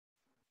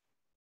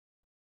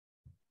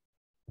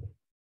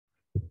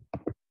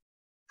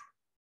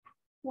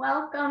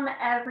Welcome,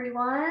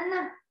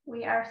 everyone.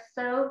 We are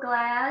so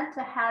glad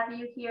to have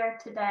you here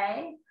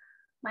today.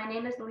 My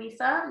name is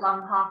Lisa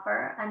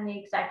Lumhofer. I'm the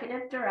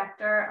Executive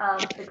Director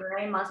of the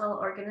Gray Muzzle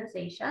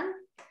Organization,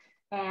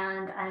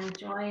 and I'm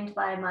joined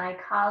by my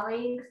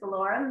colleagues,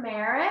 Laura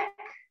Merrick,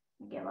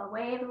 give a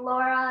wave,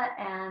 Laura,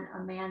 and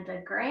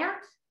Amanda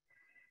Grant.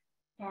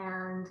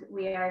 And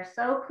we are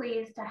so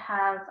pleased to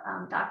have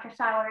Dr.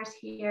 Sowers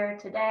here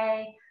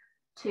today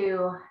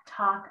to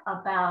talk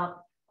about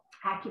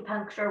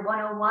Acupuncture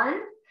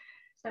 101.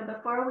 So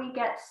before we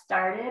get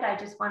started, I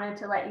just wanted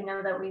to let you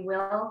know that we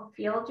will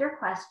field your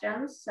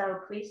questions. So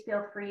please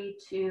feel free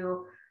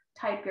to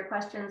type your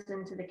questions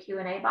into the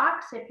Q&A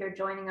box if you're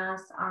joining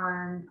us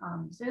on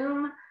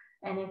Zoom.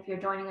 And if you're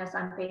joining us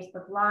on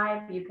Facebook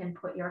Live, you can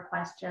put your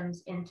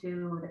questions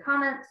into the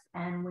comments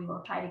and we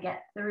will try to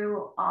get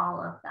through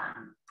all of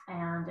them.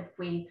 And if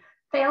we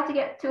fail to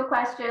get to a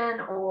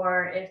question,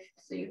 or if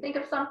so you think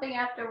of something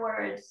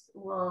afterwards,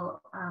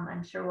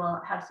 I'm sure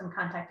we'll have some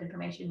contact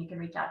information. You can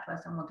reach out to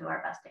us and we'll do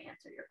our best to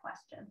answer your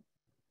question.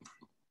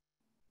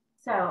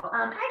 So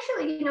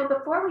actually,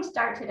 before we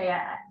start today,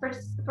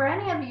 for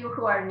any of you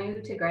who are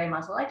new to Gray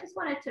Muzzle, I just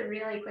wanted to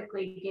really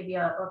quickly give you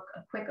a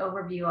quick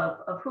overview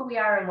of who we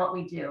are and what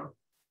we do.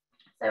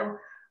 So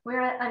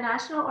we're a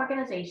national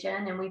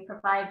organization and we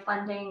provide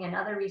funding and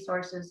other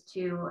resources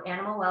to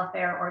animal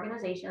welfare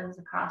organizations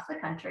across the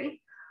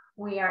country.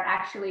 We are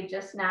actually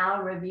just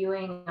now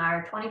reviewing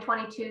our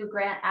 2022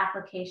 grant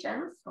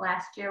applications.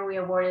 Last year, we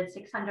awarded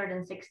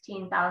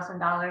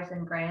 $616,000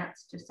 in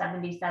grants to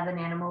 77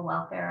 animal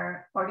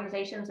welfare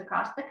organizations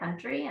across the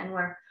country, and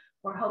we're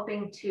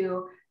hoping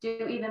to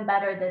do even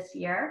better this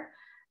year.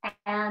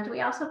 And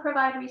we also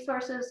provide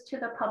resources to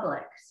the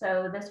public.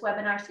 So this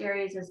webinar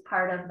series is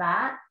part of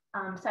that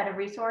set of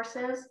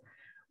resources.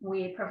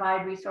 We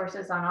provide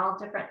resources on all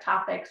different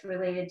topics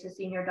related to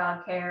senior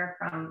dog care,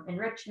 from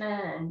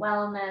enrichment and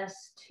wellness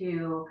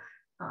to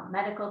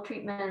medical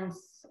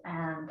treatments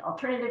and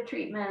alternative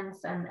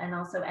treatments, and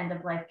also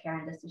end-of-life care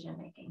and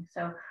decision-making.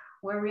 So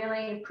we're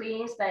really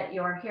pleased that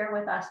you're here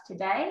with us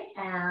today,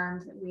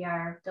 and we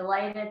are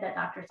delighted that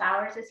Dr.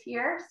 Sowers is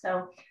here.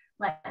 So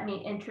let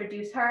me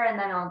introduce her, and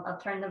then I'll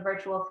turn the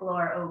virtual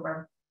floor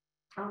over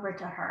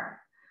to her.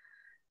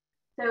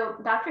 So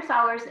Dr.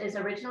 Sowers is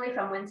originally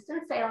from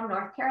Winston-Salem,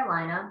 North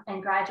Carolina,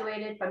 and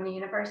graduated from the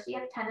University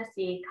of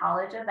Tennessee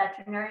College of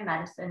Veterinary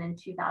Medicine in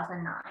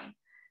 2009.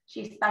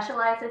 She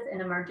specializes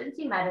in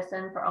emergency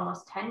medicine for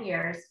almost 10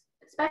 years,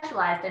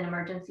 specialized in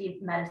emergency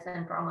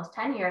medicine for almost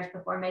 10 years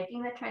before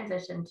making the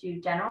transition to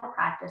general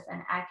practice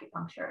and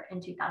acupuncture in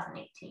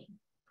 2018.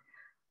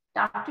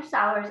 Dr.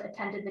 Sowers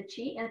attended the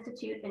Chi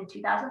Institute in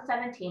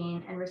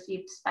 2017 and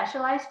received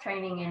specialized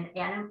training in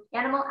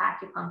animal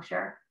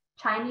acupuncture,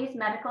 Chinese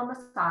medical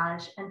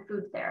massage, and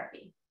food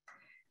therapy.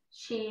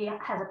 She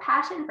has a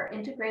passion for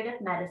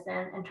integrative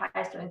medicine and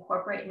tries to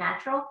incorporate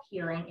natural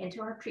healing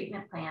into her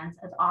treatment plans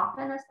as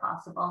often as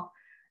possible,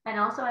 and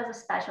also has a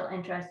special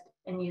interest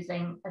in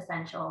using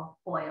essential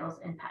oils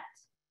in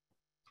pets.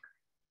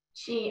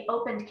 She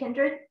opened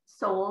Kindred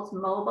Souls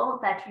Mobile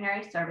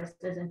Veterinary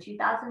Services in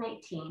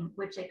 2018,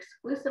 which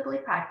exclusively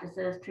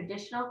practices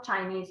traditional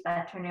Chinese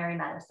veterinary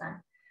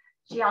medicine.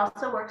 She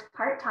also works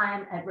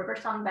part-time at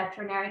Riversong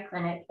Veterinary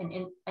Clinic,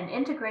 an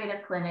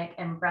integrative clinic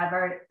in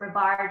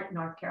Brevard,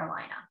 North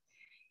Carolina.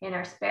 In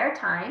her spare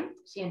time,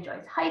 she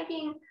enjoys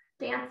hiking,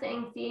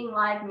 dancing, seeing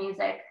live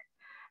music,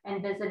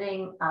 and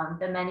visiting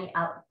the many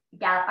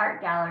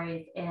art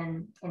galleries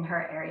in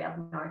her area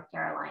of North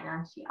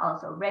Carolina. She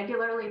also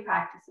regularly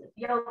practices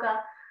yoga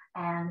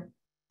and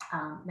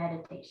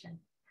meditation.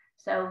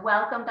 So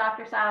welcome,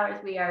 Dr.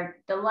 Sowers. We are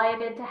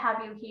delighted to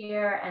have you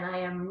here, and I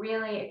am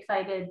really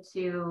excited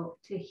to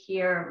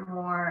hear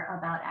more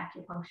about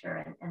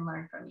acupuncture and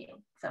learn from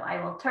you. So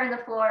I will turn the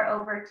floor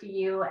over to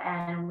you,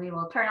 and we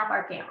will turn off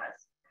our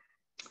cameras.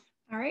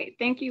 All right,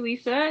 thank you,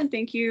 Lisa, and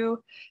thank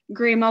you,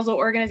 Gray Muzzle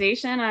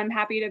Organization. I'm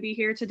happy to be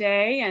here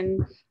today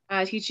and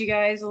teach you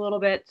guys a little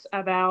bit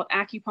about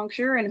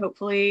acupuncture, and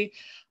hopefully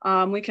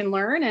we can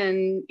learn,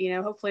 and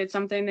hopefully it's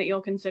something that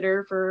you'll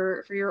consider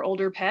for your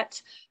older pet.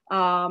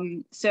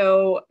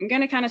 So I'm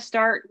going to kind of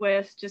start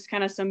with just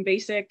kind of some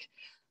basic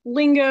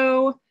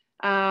lingo.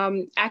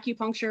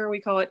 Acupuncture,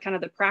 we call it kind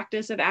of the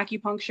practice of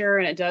acupuncture,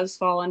 and it does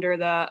fall under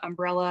the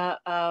umbrella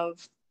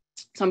of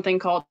something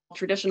called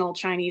traditional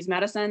Chinese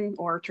medicine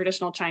or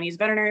traditional Chinese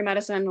veterinary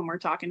medicine when we're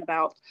talking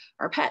about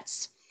our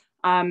pets.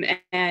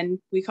 And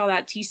we call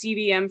that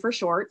TCVM for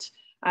short.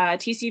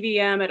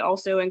 TCVM, it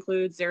also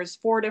includes, there's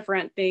 4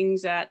 different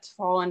things that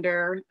fall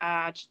under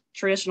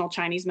traditional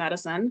Chinese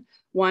medicine.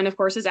 One, of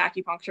course, is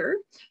acupuncture.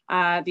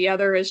 The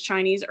other is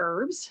Chinese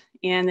herbs,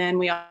 And then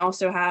we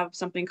also have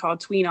something called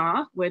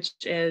Tuina, which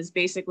is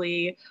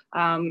basically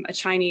a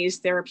Chinese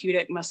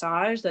therapeutic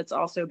massage that's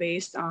also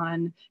based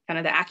on kind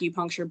of the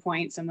acupuncture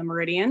points and the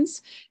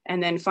meridians.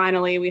 And then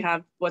finally, we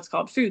have what's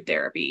called food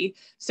therapy.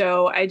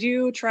 So I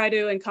do try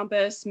to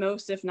encompass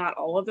most, if not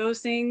all of those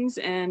things,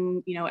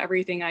 and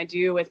everything I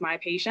do with my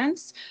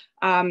patients.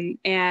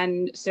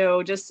 And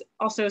so just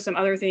also some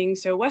other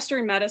things. So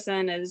Western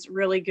medicine is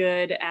really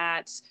good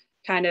at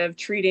kind of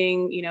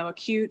treating,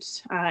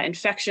 acute,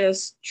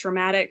 infectious,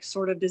 traumatic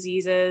sort of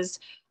diseases,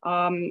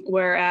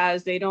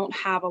 whereas they don't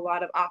have a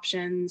lot of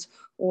options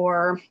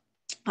or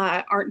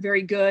aren't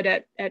very good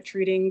at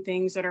treating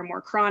things that are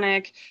more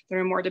chronic, that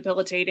are more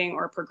debilitating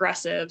or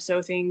progressive.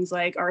 So things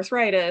like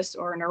arthritis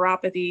or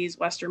neuropathies,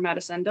 Western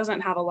medicine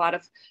doesn't have a lot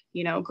of,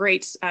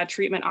 great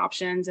treatment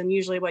options. And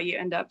usually what you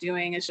end up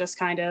doing is just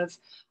kind of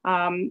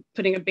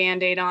putting a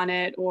Band-Aid on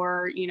it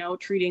or,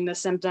 treating the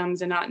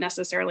symptoms and not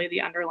necessarily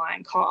the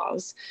underlying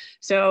cause.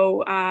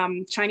 So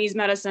Chinese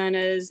medicine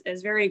is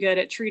very good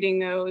at treating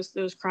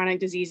those chronic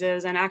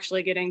diseases and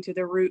actually getting to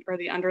the root or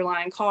the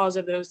underlying cause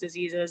of those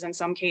diseases in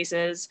some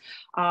cases.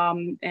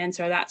 And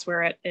so that's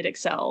where it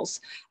excels.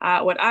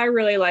 What I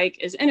really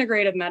like is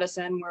integrative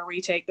medicine, where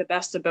we take the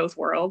best of both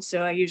worlds.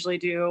 So I usually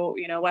do,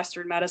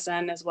 Western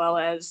medicine as well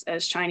as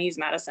Chinese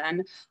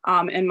medicine.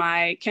 In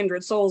my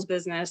Kindred Souls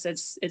business,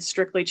 it's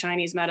strictly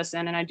Chinese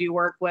medicine, and I do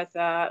work with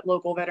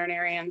local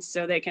veterinarians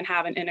so they can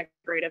have an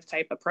integrative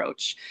type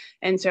approach.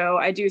 And so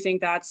I do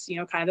think that's,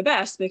 kind of the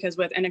best, because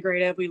with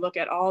integrative, we look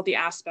at all the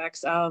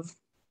aspects of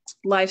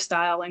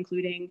lifestyle,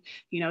 including,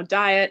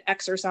 diet,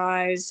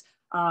 exercise,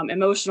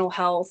 emotional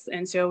health.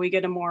 And so we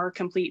get a more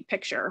complete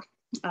picture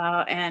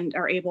and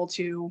are able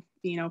to,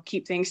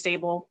 keep things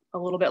stable a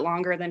little bit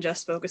longer than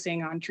just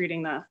focusing on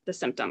treating the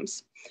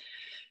symptoms.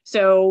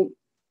 So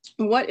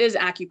what is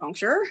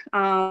acupuncture?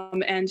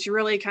 And to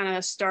really kind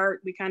of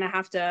start, we kind of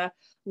have to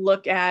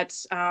look at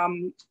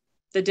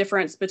the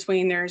difference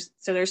between there's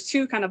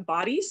two kind of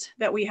bodies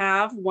that we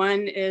have.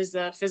 One is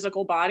the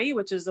physical body,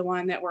 which is the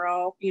one that we're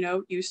all,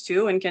 used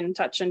to and can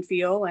touch and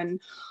feel and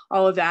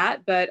all of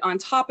that. But on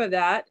top of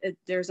that,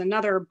 there's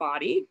another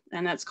body,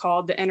 and that's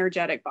called the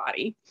energetic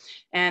body.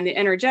 And the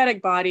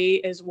energetic body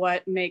is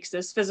what makes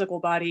this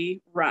physical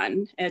body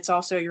run. It's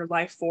also your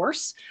life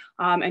force.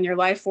 And your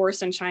life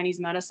force in Chinese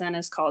medicine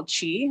is called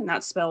qi, and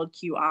that's spelled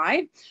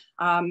Qi.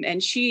 And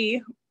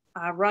qi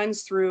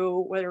runs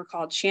through what are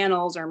called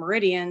channels or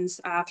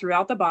meridians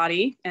throughout the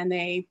body, and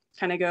they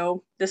kind of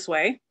go this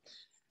way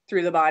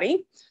through the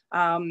body.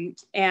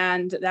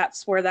 And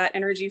that's where that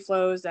energy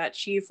flows, that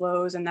qi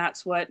flows, and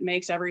that's what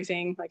makes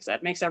everything, like I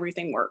said, makes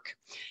everything work.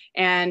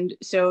 And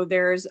so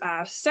there's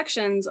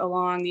sections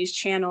along these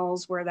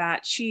channels where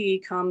that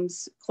qi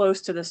comes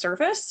close to the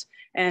surface.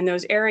 And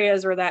those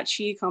areas where that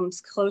qi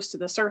comes close to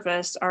the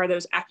surface are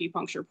those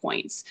acupuncture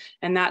points.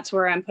 And that's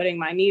where I'm putting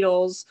my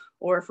needles,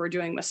 or if we're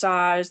doing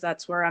massage,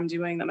 that's where I'm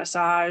doing the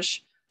massage.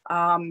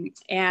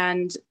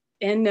 And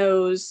in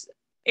those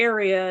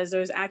areas,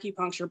 those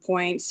acupuncture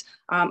points,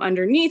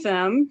 underneath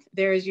them,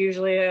 there's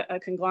usually a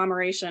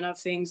conglomeration of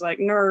things like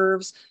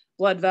nerves,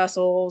 blood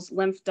vessels,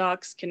 lymph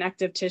ducts,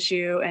 connective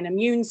tissue, and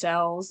immune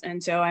cells.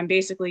 And so I'm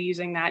basically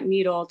using that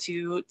needle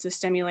to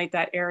stimulate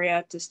that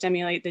area, to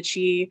stimulate the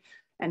qi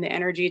and the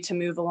energy to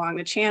move along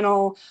the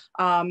channel.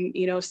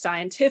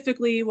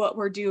 Scientifically, what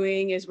we're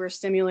doing is we're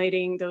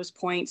stimulating those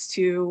points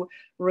to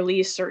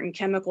release certain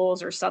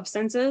chemicals or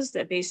substances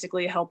that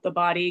basically help the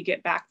body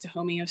get back to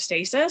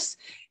homeostasis.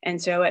 And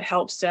so it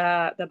helps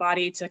the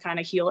body to kind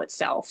of heal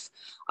itself.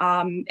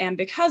 And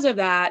because of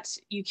that,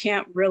 you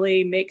can't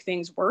really make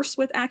things worse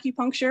with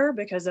acupuncture,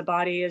 because the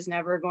body is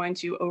never going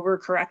to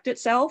overcorrect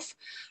itself.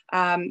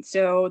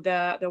 So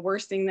the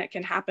worst thing that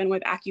can happen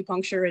with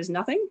acupuncture is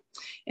nothing.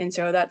 And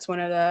so that's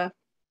one of the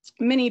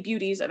many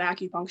beauties of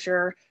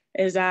acupuncture,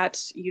 is that,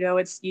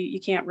 you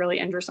can't really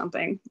injure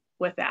something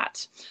with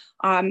that.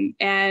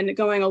 And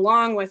going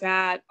along with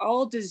that,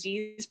 all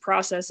disease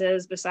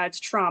processes besides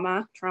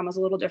trauma is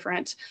a little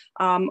different.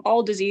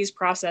 All disease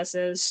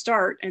processes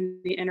start in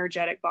the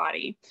energetic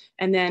body.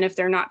 And then if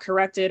they're not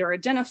corrected or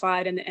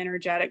identified in the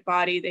energetic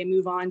body, they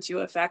move on to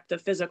affect the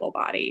physical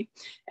body.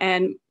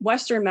 And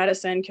Western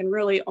medicine can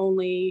really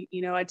only,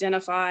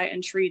 identify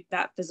and treat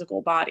that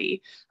physical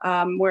body.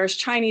 Whereas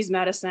Chinese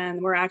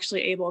medicine, we're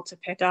actually able to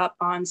pick up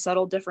on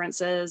subtle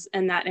differences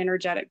in that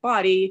energetic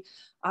body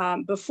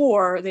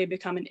before they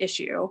become an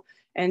issue.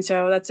 And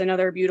so that's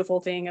another beautiful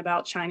thing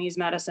about Chinese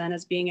medicine,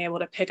 is being able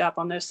to pick up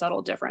on those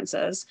subtle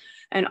differences.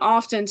 And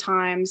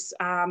oftentimes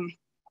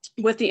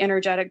with the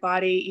energetic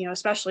body,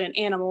 especially in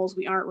animals,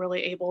 we aren't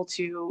really able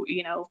to,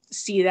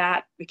 see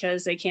that,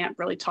 because they can't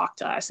really talk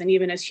to us. And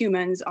even as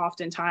humans,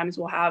 oftentimes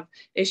we'll have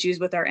issues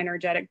with our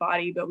energetic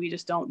body, but we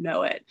just don't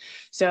know it.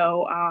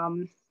 So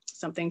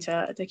something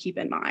to keep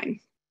in mind.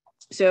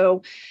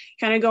 So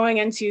kind of going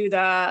into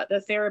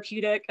the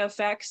therapeutic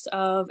effects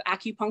of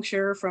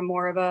acupuncture from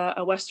more of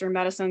a Western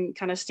medicine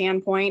kind of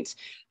standpoint,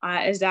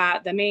 is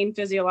that the main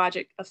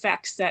physiologic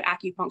effects that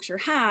acupuncture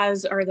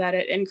has are that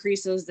it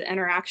increases the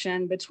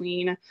interaction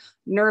between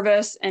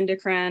nervous,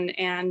 endocrine,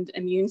 and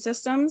immune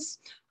systems.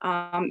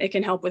 It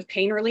can help with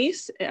pain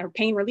relief,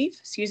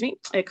 excuse me.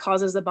 It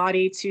causes the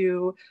body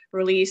to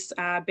release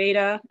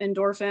beta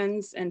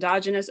endorphins,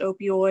 endogenous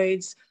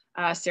opioids,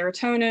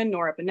 serotonin,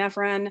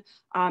 norepinephrine.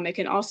 It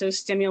can also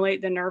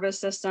stimulate the nervous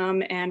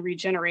system and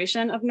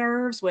regeneration of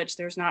nerves, which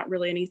there's not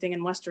really anything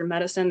in Western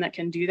medicine that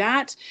can do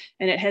that.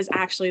 And it has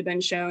actually been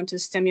shown to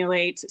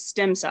stimulate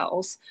stem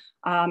cells,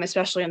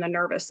 especially in the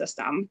nervous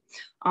system.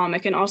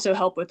 It can also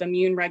help with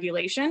immune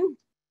regulation.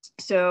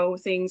 So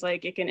things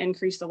like it can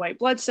increase the white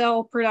blood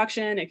cell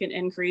production. It can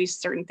increase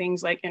certain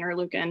things like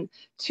interleukin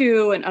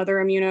 2 and other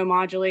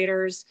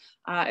immunomodulators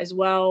as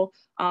well.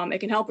 It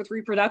can help with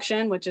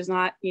reproduction, which is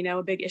not,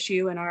 a big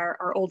issue in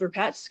our older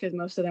pets because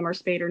most of them are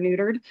spayed or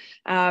neutered.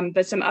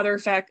 But some other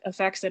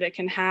effects that it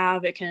can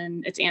have,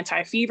 it's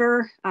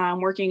anti-fever.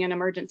 Working in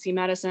emergency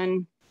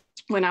medicine,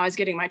 when I was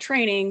getting my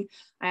training,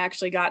 I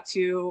actually got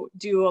to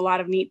do a lot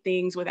of neat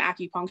things with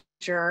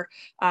acupuncture,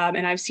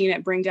 and I've seen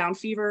it bring down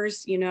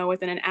fevers,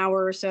 within an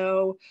hour or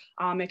so.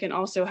 It can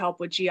also help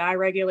with GI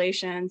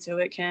regulation, so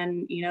it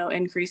can,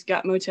 increase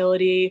gut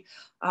motility.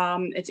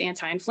 It's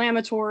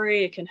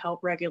anti-inflammatory. It can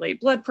help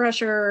regulate blood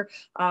pressure.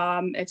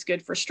 It's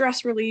good for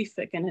stress relief.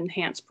 It can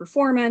enhance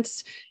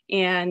performance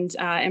and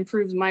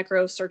improves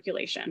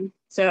microcirculation.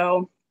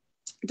 So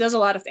it does a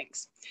lot of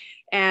things.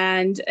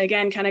 And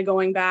again, kind of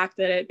going back,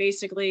 that it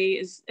basically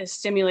is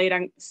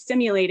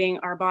stimulating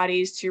our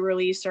bodies to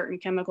release certain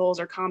chemicals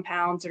or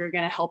compounds that are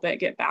going to help it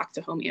get back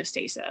to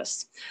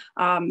homeostasis.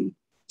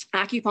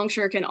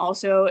 Acupuncture can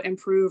also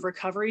improve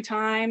recovery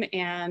time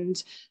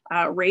and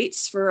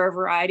rates for a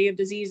variety of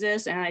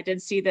diseases. And I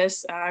did see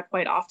this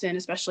quite often,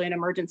 especially in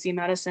emergency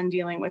medicine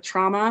dealing with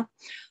trauma.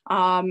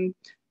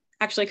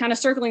 Actually, kind of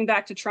circling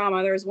back to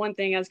trauma, there's one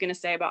thing I was going to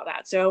say about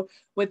that. So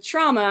with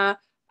trauma,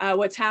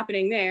 what's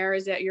happening there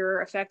is that you're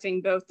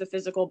affecting both the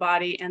physical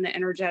body and the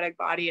energetic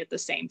body at the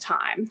same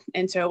time.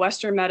 And so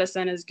Western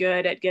medicine is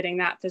good at getting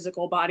that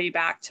physical body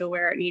back to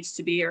where it needs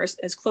to be, or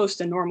as close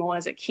to normal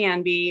as it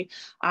can be.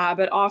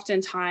 But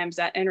oftentimes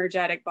that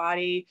energetic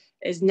body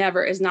is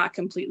not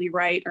completely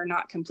right, or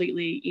not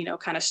completely,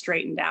 kind of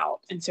straightened out.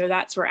 And so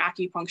that's where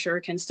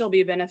acupuncture can still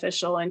be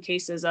beneficial in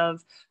cases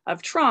of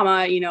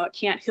trauma. It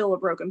can't heal a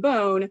broken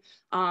bone,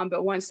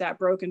 but once that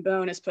broken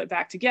bone is put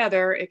back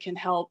together, it can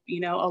help,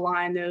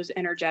 align those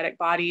energetic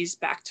bodies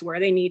back to where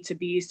they need to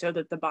be so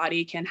that the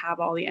body can have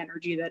all the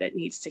energy that it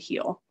needs to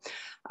heal.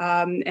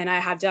 And I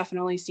have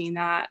definitely seen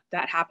that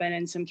happen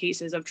in some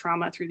cases of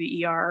trauma through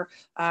the ER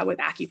with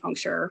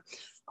acupuncture.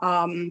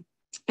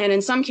 And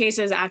in some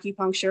cases,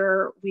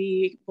 acupuncture,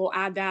 we will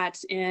add that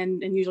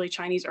in, and usually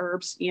Chinese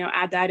herbs,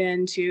 add that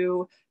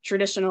into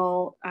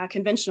traditional,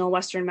 conventional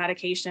Western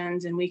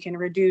medications, and we can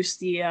reduce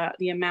the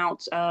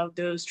amount of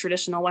those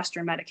traditional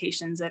Western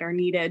medications that are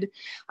needed.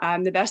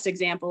 The best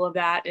example of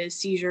that is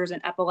seizures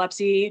and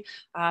epilepsy.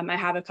 I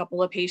have a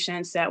couple of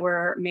patients that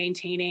were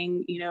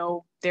maintaining,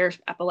 their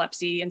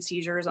epilepsy and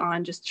seizures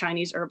on just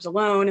Chinese herbs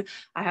alone.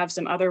 I have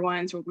some other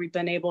ones where we've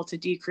been able to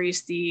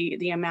decrease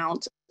the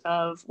amount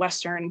of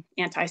Western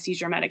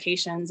anti-seizure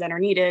medications that are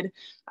needed.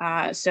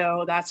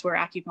 So that's where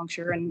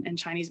acupuncture and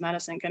Chinese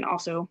medicine can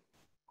also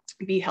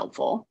be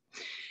helpful.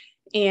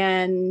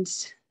 And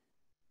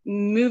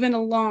moving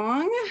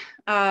along,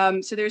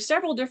 so there's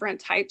several different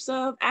types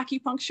of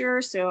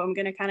acupuncture. So I'm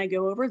going to kind of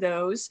go over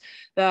those.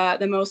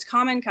 The most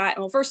common kind,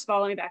 well, first of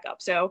all, let me back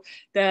up. So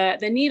the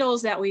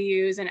needles that we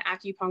use in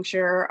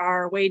acupuncture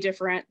are way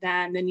different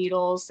than the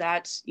needles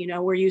that,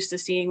 we're used to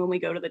seeing when we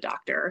go to the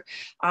doctor.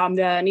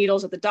 The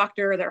needles at the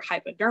doctor, they're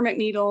hypodermic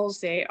needles.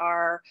 They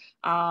are,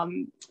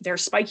 they're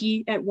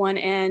spiky at one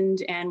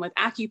end, and with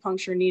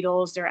acupuncture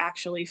needles, they're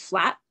actually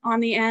flat on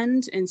the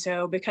end. And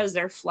so because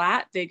they're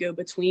flat, they go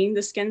between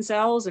the skin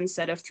cells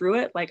instead of through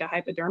it like a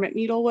hypodermic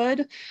needle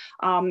would.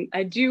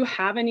 I do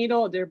have a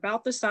needle. They're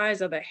about the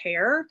size of a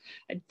hair.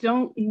 I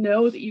don't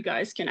know that you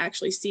guys can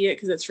actually see it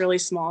because it's really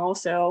small.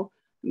 So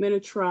I'm going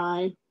to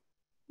try.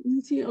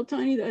 Let's see how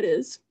tiny that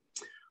is.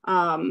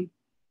 Very,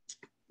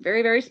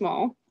 very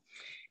small.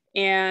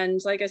 And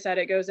like I said,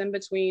 it goes in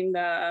between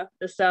the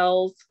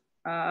cells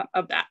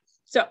of that.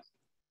 So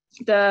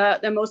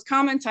the most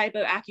common type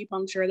of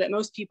acupuncture that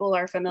most people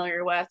are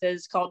familiar with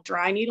is called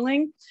dry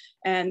needling.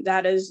 And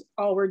that is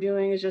all we're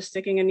doing is just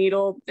sticking a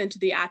needle into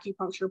the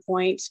acupuncture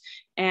point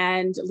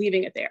and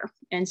leaving it there.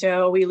 And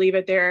so we leave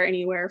it there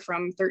anywhere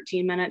from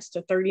 13 minutes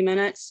to 30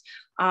 minutes.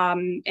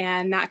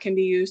 And that can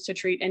be used to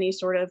treat any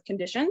sort of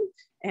condition.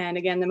 And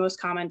again, the most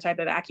common type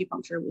of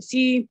acupuncture we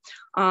see.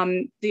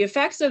 The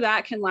effects of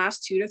that can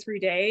last 2 to 3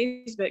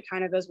 days, but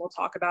kind of as we'll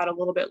talk about a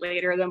little bit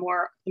later, the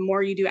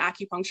more you do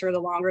acupuncture, the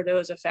longer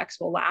those effects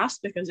will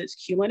last because it's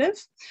cumulative.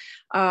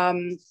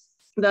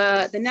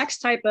 The next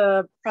type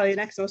of, probably the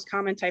next most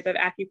common type of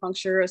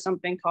acupuncture is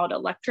something called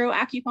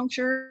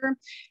electroacupuncture.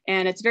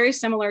 And it's very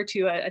similar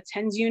to a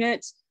TENS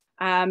unit,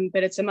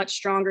 but it's a much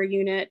stronger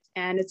unit.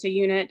 And it's a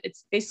unit,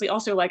 it's basically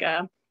also like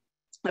a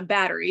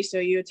battery. So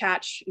you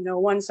attach,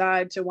 one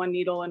side to one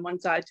needle and one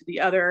side to the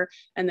other,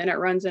 and then it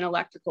runs an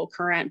electrical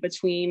current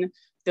between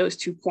those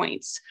 2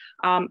 points.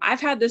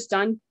 I've had this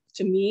done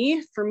to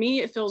me. For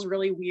me, it feels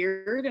really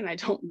weird and I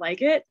don't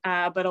like it,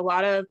 but a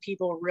lot of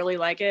people really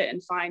like it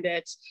and find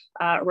it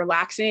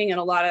relaxing, and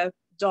a lot of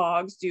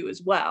dogs do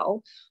as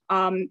well.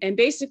 And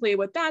basically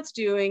what that's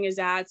doing is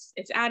that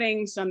it's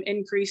adding some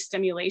increased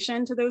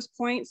stimulation to those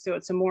points. So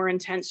it's a more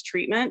intense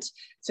treatment.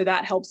 So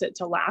that helps it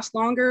to last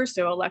longer.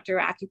 So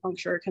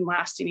electroacupuncture can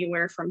last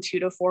anywhere from 2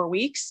 to 4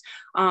 weeks.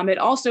 It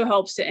also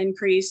helps to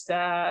increase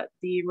the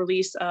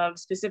release of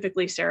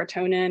specifically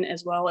serotonin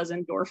as well as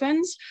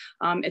endorphins.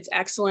 It's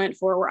excellent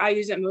for, where I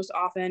use it most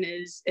often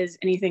is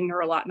anything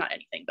not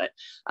anything, but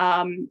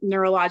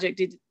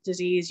neurologic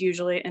disease,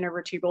 usually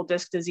intervertebral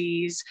disc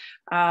disease,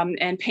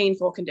 and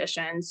painful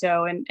conditions.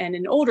 So, and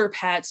in older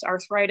pets,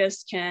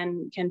 arthritis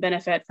can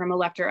benefit from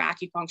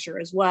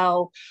electroacupuncture as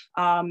well.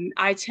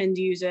 I tend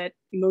to use it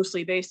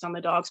mostly based on the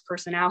dog's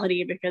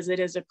personality because it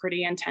is a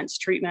pretty intense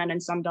treatment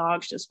and some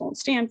dogs just won't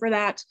stand for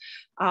that.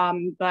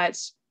 But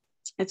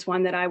it's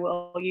one that I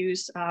will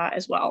use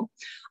as well.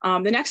 The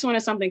next one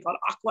is something called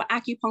aqua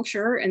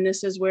acupuncture, and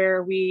this is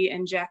where we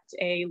inject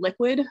a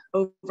liquid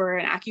over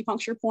an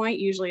acupuncture point.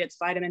 Usually it's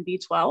vitamin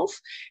B12.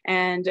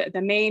 And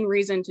the main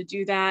reason to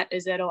do that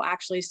is that it'll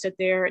actually sit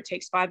there. It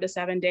takes 5 to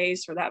 7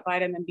 days for that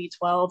vitamin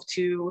B12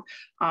 to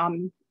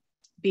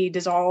be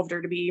dissolved,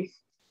 or to be,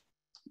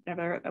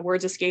 a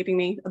word's escaping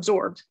me,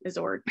 absorbed is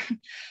the word.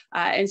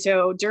 And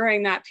so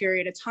during that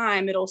period of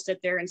time, it'll sit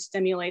there and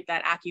stimulate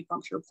that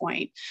acupuncture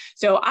point.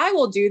 So I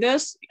will do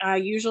this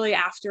usually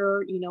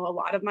after, a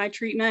lot of my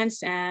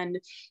treatments, and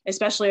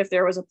especially if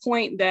there was a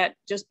point that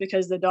just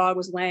because the dog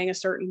was laying a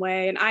certain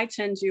way, and I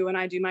tend to, when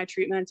I do my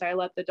treatments, I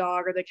let the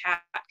dog or the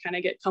cat kind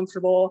of get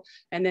comfortable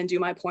and then do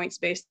my points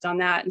based on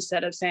that,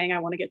 instead of saying, I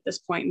want to get this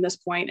point and this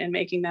point and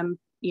making them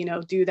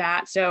do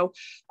that. So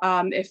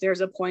if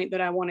there's a point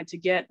that I wanted to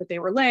get, but they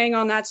were laying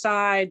on that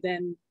side,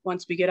 then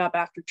once we get up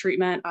after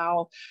treatment,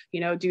 I'll,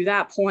 do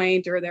that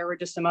point, or there were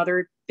just some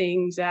other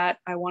things that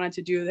I wanted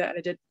to do that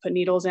I did put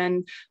needles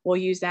in, we'll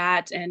use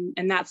that. And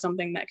that's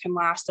something that can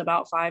last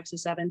about 5 to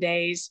 7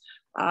 days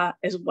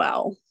as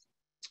well.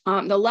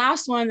 The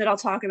last one that I'll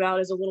talk about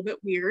is a little bit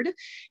weird,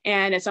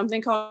 and it's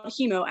something called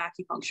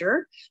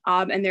chemoacupuncture.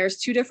 And there's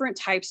 2 different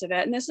types of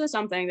it. And this is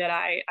something that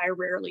I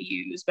rarely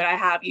use, but I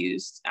have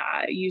used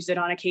it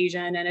on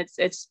occasion, and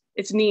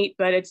it's neat,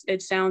 but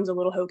it sounds a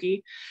little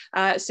hokey.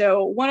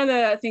 So one of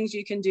the things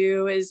you can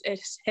do is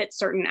hit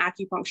certain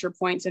acupuncture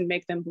points and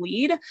make them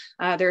bleed.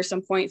 There's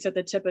some points at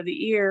the tip of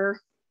the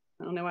ear.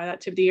 I don't know why that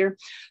tip of the ear,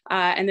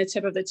 and the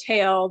tip of the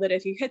tail, that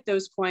if you hit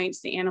those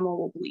points, the animal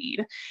will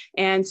bleed.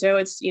 And so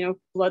it's,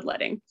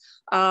 bloodletting.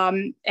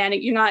 And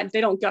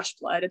they don't gush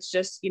blood. It's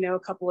just, a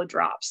couple of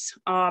drops.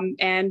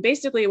 And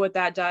basically what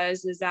that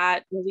does is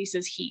that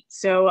releases heat.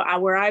 So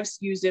where I've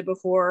used it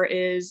before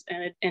is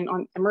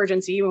on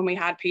emergency, when we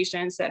had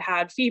patients that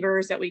had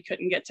fevers that we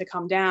couldn't get to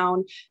come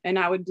down, and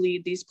I would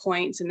bleed these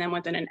points. And then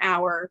within an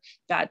hour,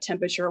 that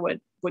temperature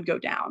would go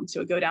down. So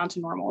it would go down to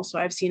normal. So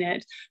I've seen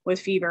it with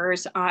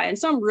fevers and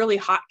some really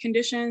hot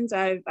conditions.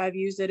 I've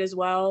used it as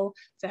well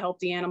to help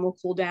the animal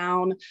cool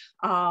down.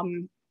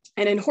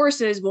 And in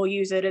horses, we'll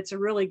use it. It's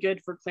really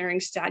good for clearing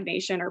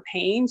stagnation or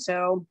pain.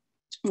 So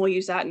we'll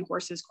use that in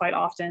horses quite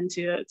often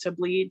to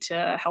bleed,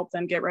 to help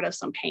them get rid of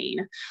some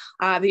pain.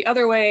 The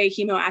other way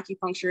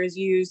chemoacupuncture is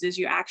used is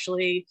you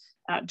actually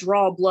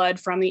draw blood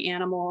from the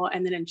animal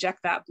and then inject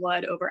that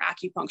blood over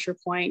acupuncture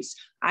points.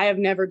 I have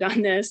never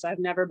done this. I've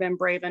never been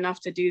brave enough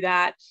to do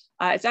that.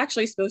 It's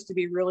actually supposed to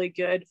be really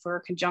good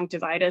for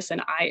conjunctivitis and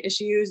eye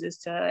issues, is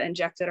to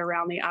inject it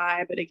around the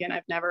eye. But again,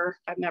 I've never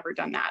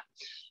done that.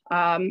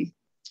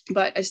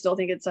 But I still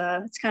think it's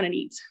kind of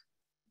neat.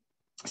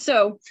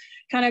 So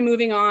kind of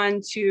moving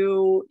on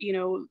to,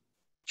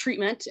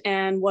 treatment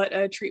and what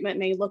a treatment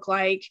may look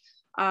like.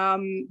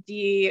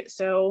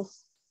 So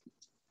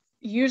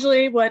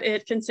usually what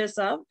it consists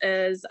of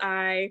is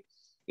I,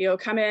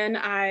 come in,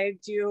 I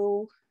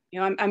do,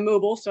 I'm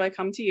mobile, so I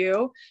come to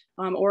you,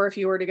 or if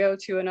you were to go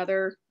to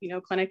another,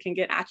 clinic and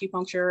get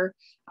acupuncture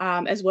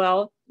as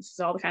well, this is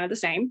all kind of the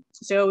same.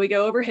 So we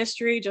go over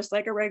history, just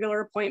like a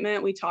regular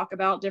appointment. We talk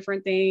about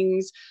different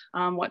things,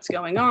 what's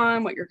going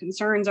on, what your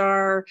concerns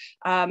are.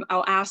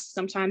 I'll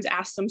sometimes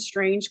ask some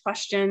strange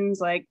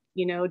questions like,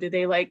 do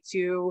they like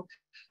to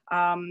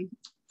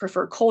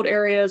prefer cold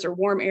areas or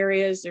warm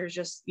areas. There's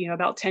just,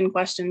 about 10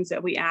 questions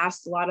that we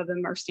asked. A lot of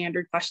them are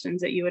standard questions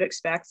that you would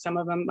expect. Some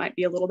of them might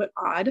be a little bit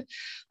odd.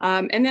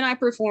 And then I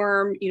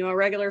perform, a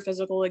regular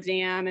physical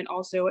exam and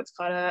also what's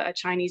called a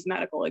Chinese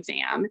medical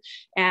exam.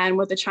 And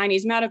with the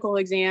Chinese medical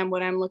exam,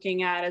 what I'm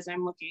looking at is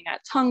I'm looking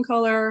at tongue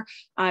color.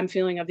 I'm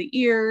feeling of the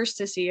ears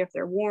to see if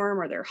they're warm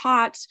or they're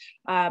hot.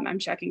 I'm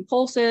checking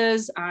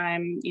pulses.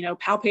 I'm,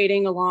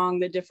 palpating along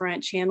the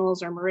different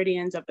channels or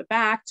meridians of the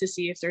back to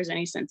see if there's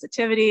any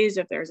sensitivities,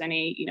 if there's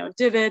any,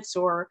 divots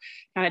or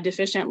kind of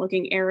deficient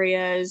looking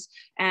areas.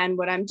 And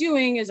what I'm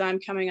doing is I'm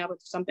coming up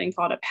with something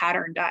called a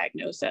pattern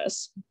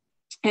diagnosis.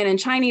 And in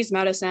Chinese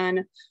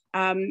medicine,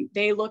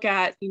 they look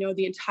at,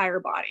 the entire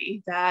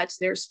body, that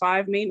there's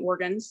 5 main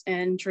organs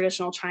in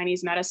traditional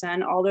Chinese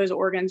medicine. All those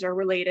organs are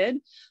related.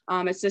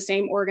 It's the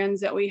same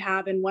organs that we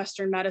have in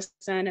Western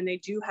medicine, and they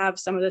do have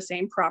some of the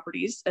same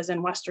properties as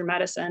in Western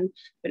medicine.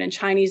 But in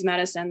Chinese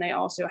medicine, they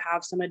also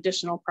have some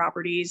additional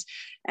properties.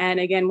 And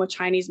again, with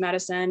Chinese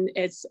medicine,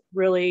 it's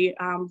really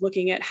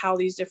looking at how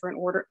these different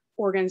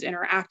organs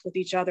interact with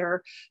each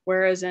other.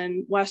 Whereas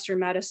in Western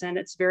medicine,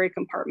 it's very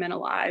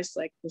compartmentalized.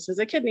 Like, this is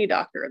a kidney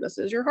doctor, this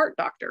is your heart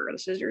doctor,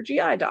 this is your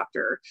GI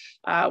doctor.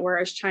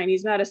 Whereas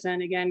Chinese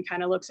medicine, again,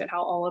 kind of looks at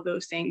how all of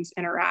those things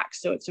interact.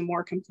 So it's a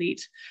more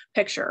complete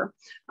picture.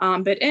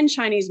 But in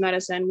Chinese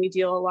medicine, we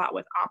deal a lot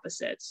with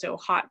opposites. So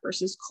hot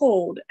versus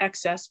cold,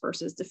 excess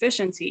versus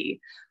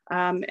deficiency.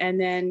 And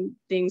then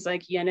things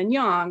like yin and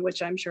yang,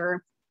 which I'm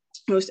sure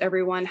most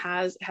everyone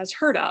has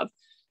heard of.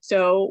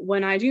 So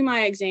when I do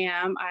my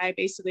exam, I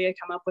basically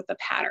come up with a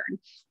pattern.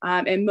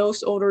 And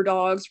most older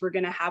dogs, we're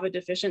going to have a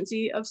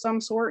deficiency of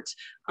some sort.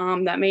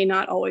 That may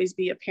not always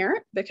be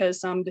apparent because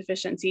some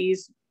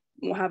deficiencies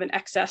will have an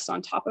excess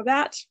on top of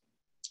that.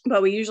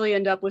 But we usually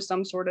end up with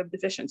some sort of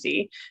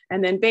deficiency.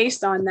 And then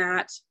based on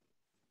that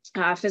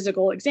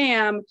physical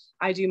exam,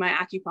 I do my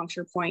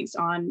acupuncture points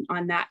on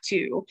that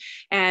too.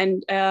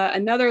 And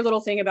another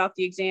little thing about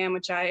the exam,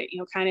 which I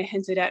kind of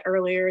hinted at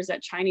earlier, is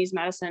that Chinese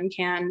medicine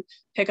can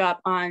pick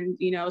up on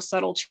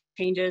subtle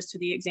changes to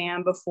the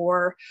exam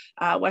before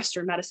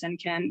Western medicine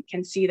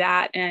can see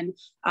that. And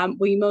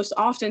we most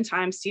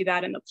oftentimes see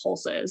that in the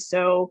pulses.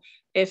 So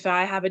if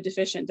I have a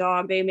deficient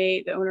dog,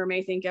 the owner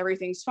may think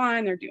everything's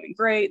fine, they're doing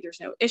great,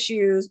 there's no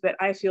issues, but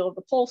I feel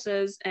the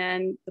pulses,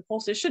 and the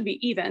pulses should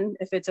be even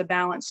if it's a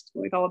balanced,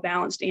 what we call a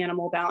balanced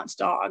animal, balanced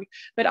dog.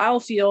 But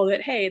I'll feel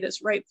that, hey,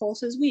 this right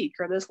pulse is weak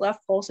or this left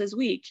pulse is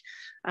weak.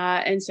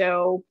 And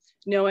so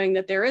knowing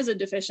that there is a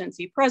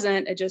deficiency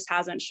present, it just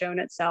hasn't shown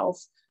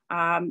itself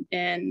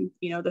in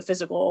the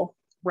physical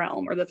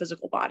realm, or the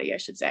physical body, I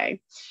should say.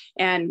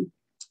 And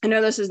I know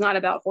this is not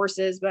about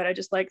horses, but I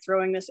just like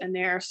throwing this in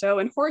there. So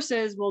in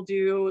horses, we'll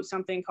do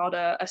something called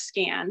a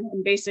scan.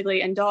 And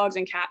basically, and dogs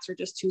and cats are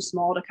just too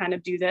small to kind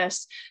of do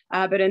this.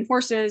 But in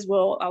horses,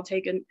 I'll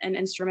take an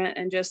instrument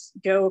and just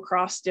go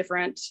across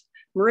different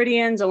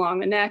meridians along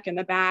the neck and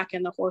the back,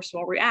 and the horse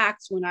will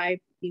react when I,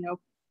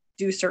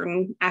 do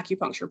certain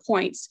acupuncture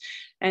points.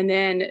 And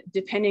then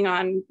depending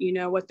on,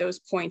 what those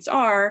points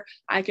are,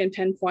 I can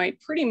pinpoint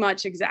pretty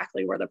much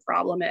exactly where the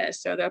problem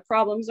is. So the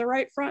problem's the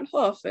right front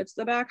hoof, it's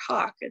the back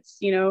hock, it's,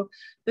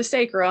 the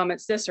sacrum,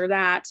 it's this or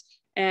that.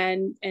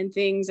 And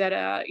things that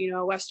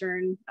a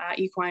Western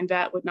equine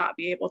vet would not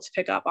be able to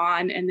pick up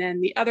on. And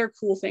then the other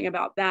cool thing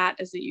about that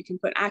is that you can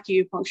put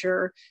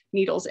acupuncture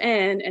needles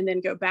in and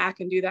then go back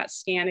and do that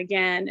scan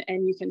again,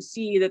 and you can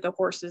see that the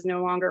horse is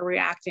no longer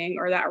reacting,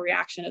 or that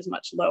reaction is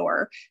much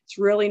lower. It's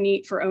really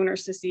neat for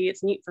owners to see.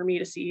 It's neat for me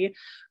to see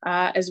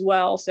as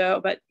well.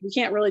 So, but we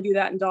can't really do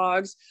that in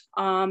dogs.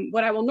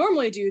 What I will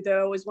normally do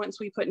though is once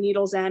we put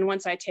needles in,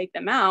 once I take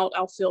them out,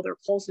 I'll feel their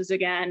pulses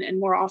again, and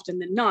more often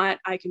than not,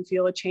 I can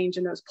feel a change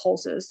in those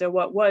pulses. So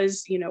what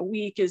was,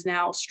 weak is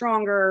now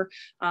stronger.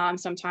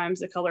 Sometimes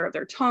the color of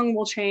their tongue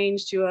will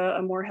change to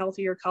a more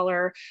healthier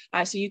color.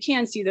 So you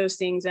can see those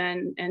things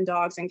in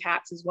dogs and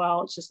cats as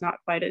well. It's just not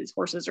quite as,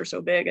 horses are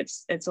so big.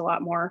 It's a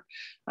lot more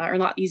or a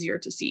lot easier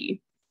to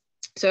see.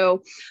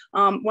 So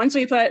once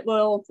I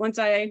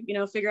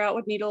figure out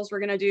what needles we're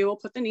going to do, we'll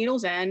put the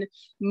needles in.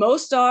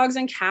 Most dogs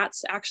and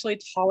cats actually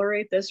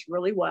tolerate this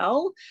really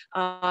well.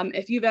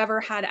 If you've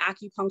ever had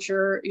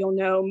acupuncture, you'll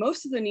know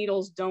most of the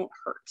needles don't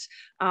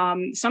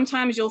hurt.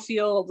 Sometimes you'll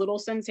feel a little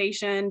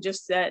sensation,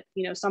 just that,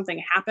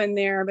 something happened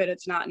there, but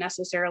it's not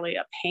necessarily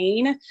a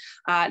pain.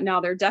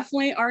 Now, there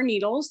definitely are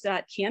needles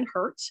that can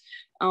hurt.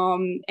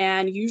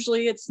 And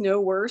usually it's no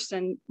worse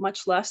and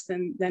much less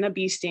than a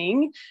bee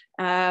sting.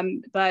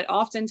 But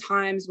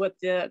oftentimes what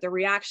the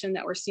reaction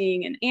that we're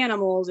seeing in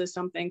animals is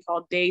something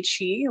called Dai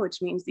Qi,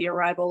 which means the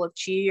arrival of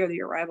Qi or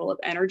the arrival of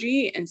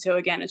energy. And so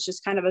again, it's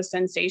just kind of a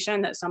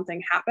sensation that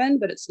something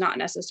happened, but it's not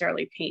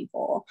necessarily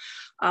painful.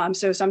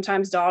 So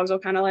sometimes dogs will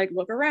kind of like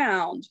look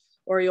around,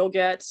 or you'll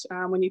get,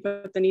 when you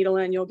put the needle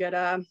in, you'll get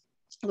a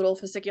little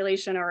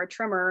fasciculation or a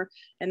tremor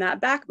in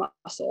that back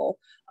muscle.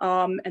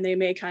 And they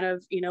may kind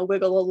of,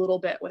 wiggle a little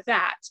bit with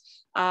that.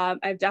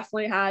 I've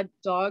definitely had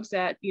dogs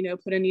that,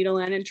 put a needle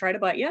in and try to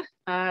bite you.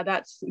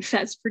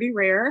 That's pretty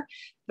rare,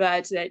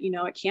 but that,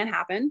 it can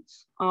happen.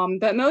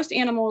 But most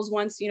animals,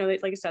 once,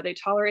 like I said, they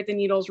tolerate the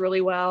needles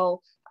really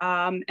well.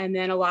 And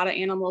then a lot of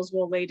animals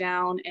will lay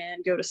down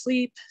and go to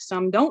sleep.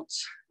 Some don't.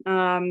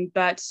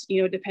 But,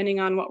 depending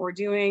on what we're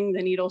doing,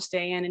 the needles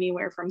stay in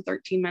anywhere from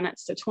 13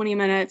 minutes to 20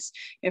 minutes.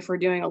 If we're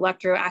doing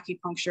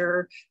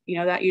electroacupuncture,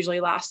 that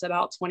usually lasts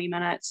about 20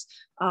 minutes.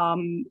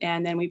 And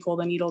then we pull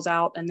the needles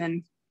out, and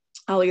then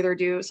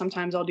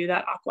sometimes I'll do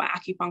that aqua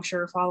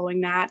acupuncture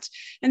following that.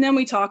 And then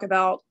we talk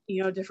about,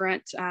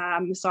 different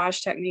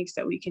massage techniques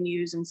that we can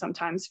use, and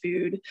sometimes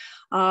food.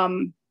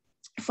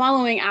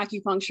 Following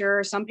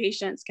acupuncture, some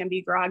patients can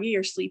be groggy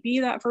or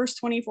sleepy that first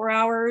 24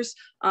 hours.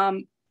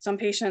 Some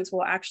patients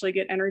will actually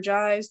get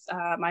energized.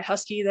 My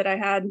husky that I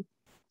had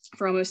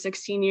for almost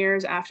 16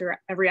 years, after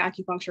every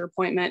acupuncture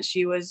appointment,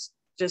 she was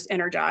just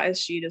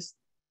energized. She just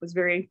was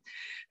very,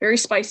 very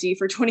spicy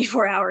for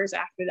 24 hours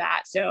after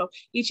that. So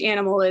each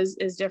animal is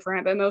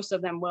different, but most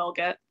of them will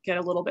get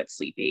a little bit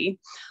sleepy.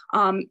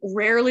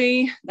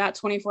 Rarely that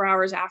 24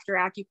 hours after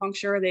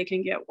acupuncture, they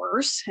can get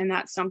worse. And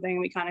that's something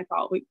we kind of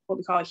call what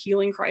we call a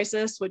healing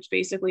crisis, which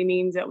basically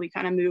means that we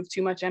kind of move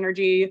too much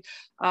energy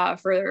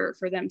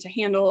for them to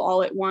handle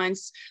all at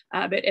once.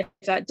 But if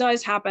that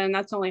does happen,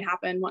 that's only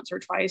happened once or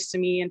twice to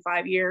me in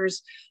 5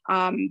 years.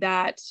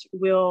 That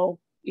will,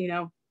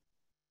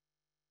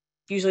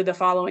 usually the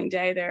following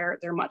day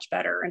they're much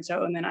better.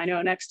 And then I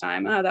know next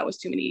time, that was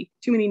too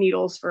many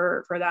needles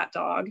for that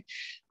dog.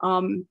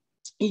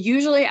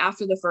 Usually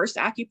after the first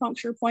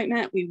acupuncture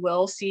appointment, we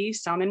will see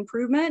some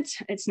improvement.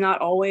 It's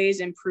not always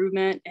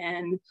improvement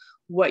in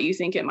what you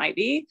think it might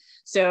be.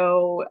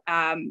 So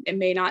it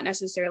may not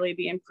necessarily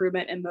be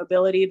improvement in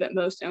mobility, but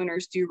most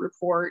owners do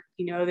report,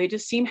 they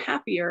just seem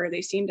happier.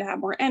 They seem to have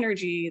more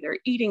energy. They're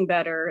eating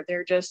better.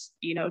 They're just,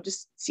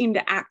 just seem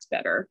to act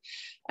better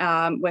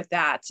with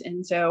that.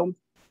 And so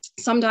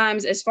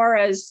sometimes, as far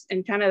as,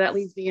 and kind of that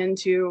leads me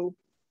into,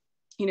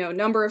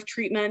 number of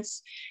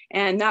treatments,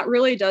 and that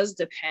really does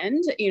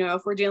depend.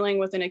 If we're dealing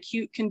with an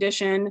acute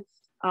condition,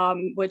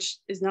 which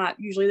is not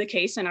usually the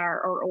case in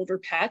our older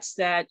pets,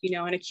 that,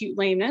 an acute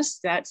lameness,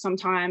 that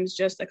sometimes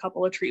just a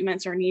couple of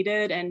treatments are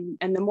needed. And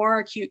the more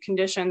acute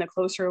condition, the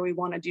closer we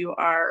want to do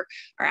our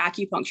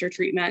acupuncture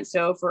treatment.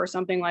 So for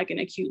something like an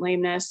acute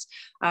lameness,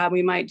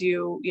 we might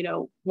do,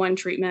 one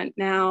treatment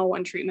now,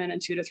 one treatment in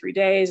 2 to 3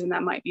 days, and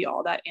that might be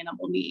all that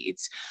animal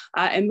needs.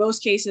 In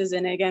most cases,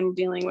 and again,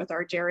 dealing with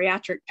our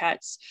geriatric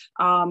pets,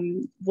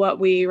 what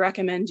we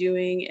recommend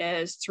doing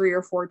is 3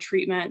 or 4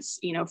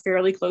 treatments,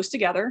 fairly close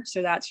together.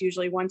 So that's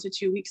usually 1 to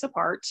 2 weeks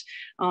apart.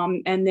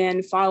 And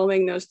then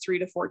following those 3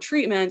 to 4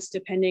 treatments,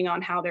 depending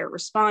on how they're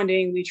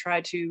responding, we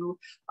try to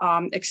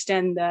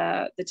extend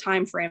the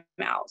time frame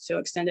out. So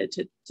extend it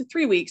to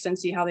 3 weeks and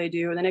see how they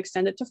do, and then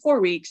extend it to 4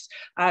 weeks.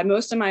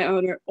 Most of my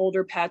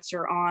older pets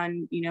are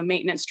on,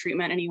 maintenance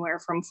treatment anywhere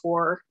from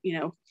 4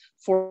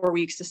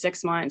 weeks to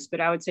 6 months, but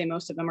I would say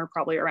most of them are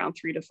probably around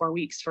 3 to 4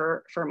 weeks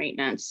for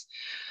maintenance.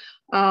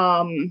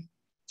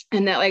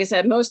 And that, like I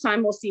said, most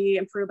time we'll see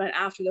improvement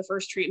after the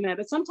first treatment,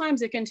 but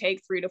sometimes it can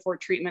take 3 to 4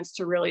 treatments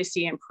to really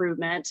see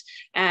improvement.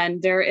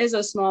 And there is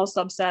a small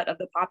subset of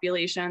the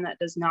population that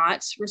does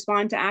not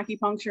respond to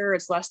acupuncture.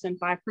 It's less than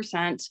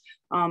 5%.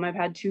 I've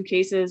had 2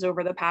 cases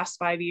over the past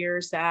 5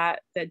 years that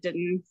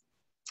didn't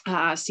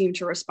seem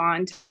to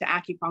respond to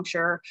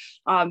acupuncture.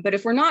 But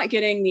if we're not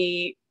getting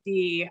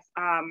the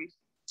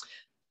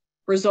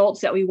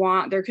results that we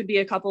want, there could be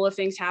a couple of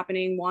things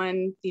happening.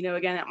 One,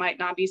 again, it might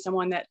not be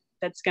someone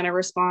that's going to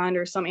respond,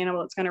 or some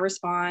animal that's going to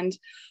respond.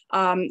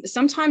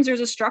 Sometimes there's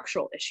a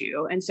structural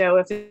issue. And so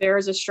if there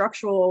is a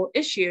structural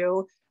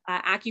issue,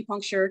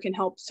 acupuncture can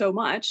help so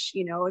much.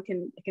 It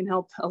can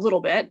help a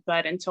little bit,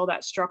 but until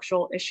that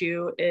structural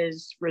issue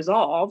is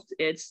resolved,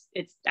 it's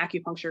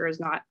acupuncture is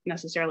not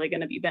necessarily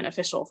going to be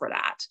beneficial for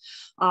that.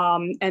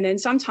 And then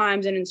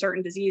sometimes, and in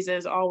certain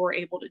diseases, all we're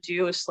able to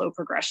do is slow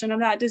progression of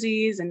that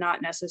disease and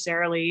not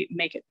necessarily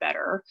make it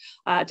better.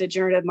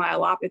 Degenerative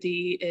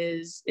myelopathy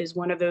is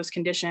one of those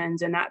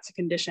conditions, and that's a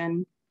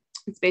condition.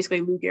 It's basically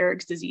Lou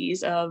Gehrig's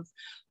disease of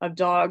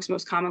dogs,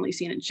 most commonly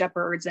seen in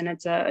shepherds, and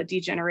it's a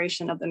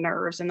degeneration of the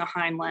nerves in the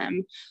hind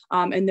limb.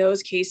 In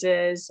those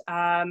cases,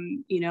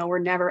 we're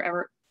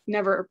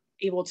never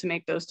able to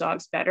make those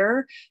dogs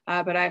better,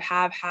 but I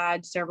have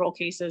had several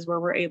cases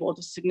where we're able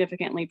to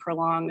significantly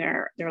prolong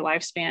their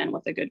lifespan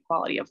with a good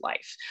quality of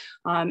life.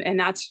 And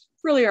that's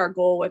really our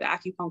goal with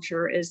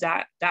acupuncture, is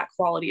that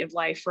quality of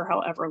life for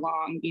however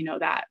long,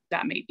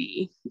 that may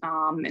be.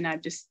 And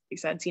I've just, like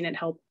I said, seen it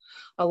help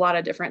a lot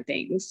of different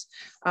things.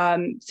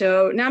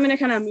 So now I'm going to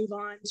kind of move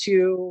on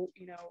to,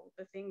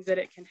 the things that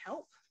it can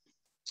help.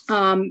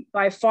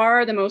 By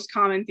far, the most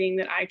common thing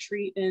that I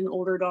treat in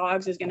older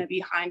dogs is going to be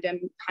hind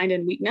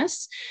end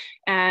weakness.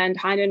 And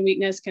hind end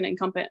weakness can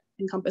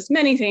encompass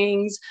many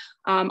things.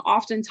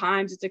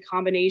 Oftentimes it's a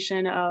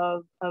combination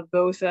of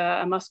both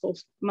a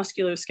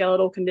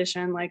musculoskeletal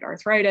condition like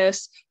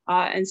arthritis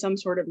and some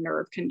sort of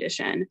nerve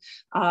condition.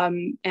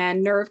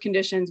 And nerve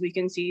conditions, we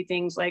can see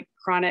things like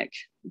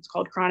it's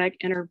called chronic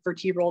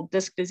intervertebral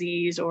disc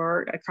disease,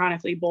 or a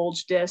chronically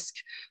bulged disc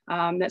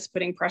that's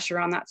putting pressure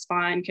on that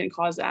spine can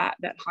cause that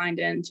hind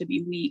end to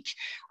be weak.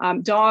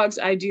 Dogs,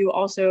 I do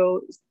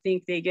also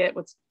think they get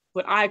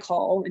what I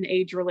call an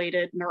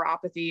age-related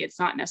neuropathy. It's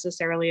not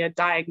necessarily a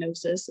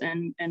diagnosis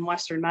in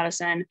Western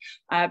medicine,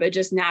 but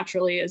just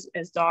naturally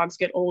as dogs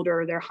get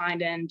older, their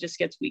hind end just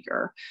gets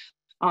weaker.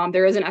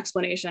 There is an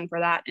explanation for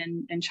that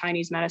in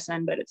Chinese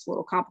medicine, but it's a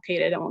little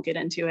complicated. I won't get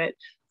into it.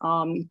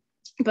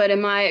 But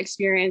in my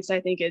experience, I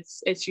think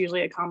it's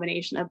usually a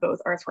combination of both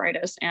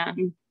arthritis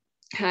and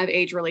kind of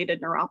age-related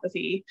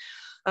neuropathy.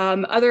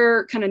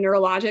 Other kind of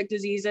neurologic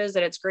diseases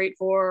that it's great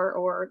for,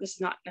 or this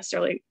is not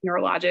necessarily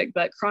neurologic,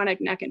 but chronic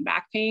neck and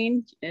back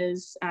pain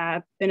is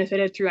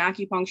benefited through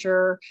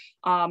acupuncture.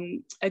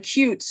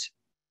 Acute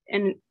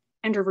and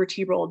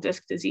intervertebral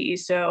disc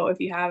disease. So if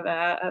you have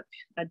a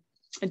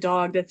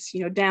dog that's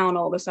down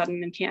all of a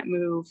sudden and can't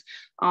move,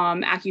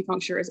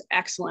 acupuncture is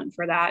excellent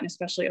for that, and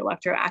especially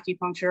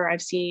electroacupuncture.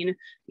 I've seen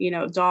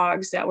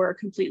dogs that were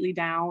completely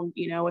down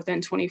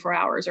within 24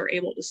 hours are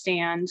able to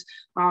stand,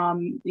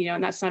 and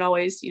that's not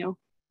always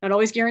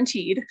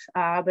guaranteed,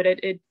 but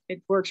it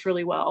works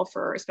really well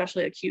for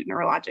especially acute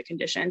neurologic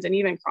conditions and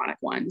even chronic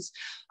ones.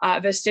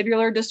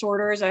 Vestibular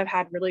disorders, I've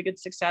had really good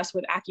success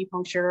with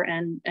acupuncture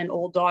and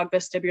old dog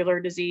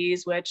vestibular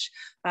disease, which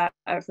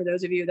for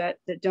those of you that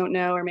don't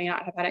know or may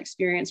not have had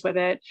experience with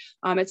it,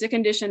 it's a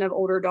condition of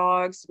older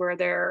dogs where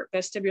their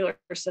vestibular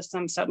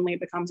system suddenly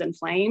becomes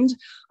inflamed,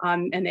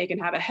 and they can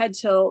have a head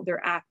tilt,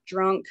 they're act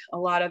drunk. A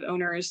lot of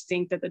owners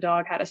think that the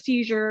dog had a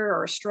seizure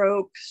or a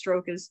stroke.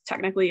 Stroke is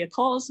technically a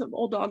cause of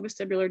old dog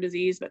vestibular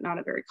disease, but not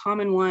a very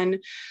common one.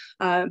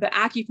 But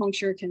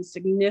acupuncture can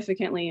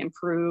significantly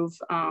improve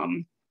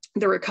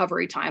the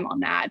recovery time on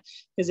that,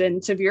 because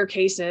in severe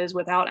cases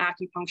without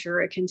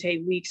acupuncture, it can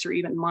take weeks or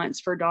even months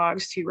for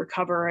dogs to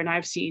recover. And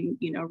I've seen,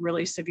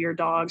 really severe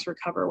dogs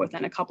recover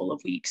within a couple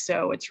of weeks.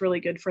 So it's really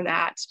good for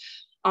that.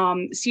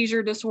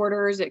 Seizure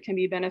disorders, it can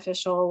be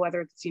beneficial,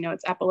 whether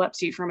it's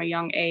epilepsy from a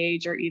young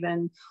age or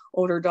even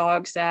older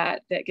dogs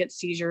that get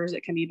seizures,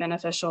 it can be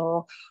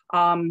beneficial.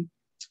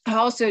 I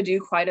also do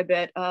quite a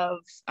bit of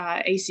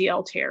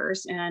ACL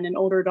tears, and in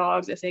older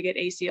dogs, if they get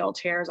ACL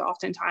tears,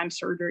 oftentimes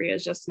surgery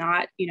is just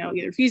not,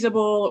 either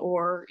feasible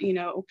or,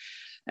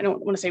 I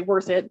don't want to say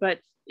worth it, but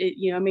it,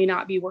 may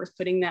not be worth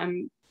putting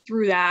them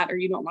through that, or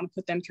you don't want to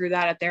put them through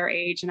that at their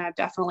age. And I've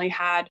definitely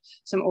had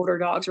some older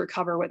dogs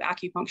recover with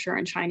acupuncture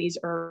and Chinese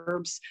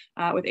herbs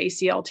with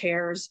ACL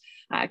tears.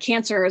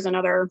 Cancer is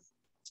another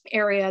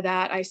area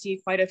that I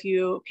see quite a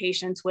few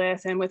patients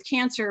with. And with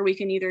cancer, we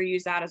can either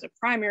use that as a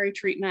primary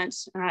treatment,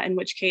 in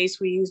which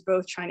case we use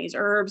both Chinese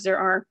herbs. There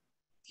are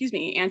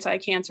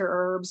anti-cancer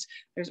herbs.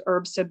 There's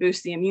herbs to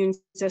boost the immune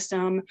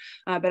system.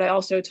 But I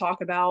also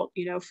talk about,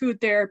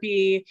 food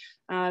therapy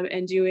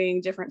and doing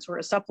different sort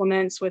of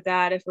supplements with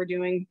that if we're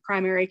doing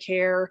primary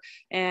care.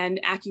 And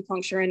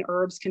acupuncture and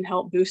herbs can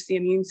help boost the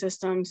immune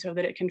system so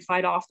that it can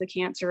fight off the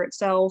cancer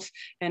itself.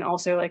 And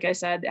also, like I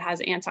said, it has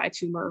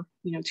anti-tumor,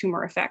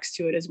 tumor effects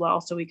to it as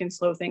well. So we can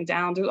slow things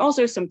down. There's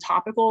also some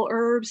topical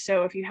herbs.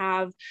 So if you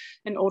have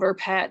an older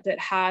pet that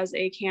has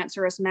a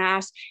cancerous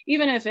mass,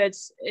 even if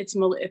it's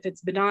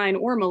benign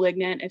or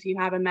malignant, if you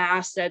have a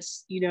mass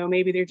that's,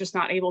 maybe they're just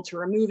not able to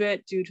remove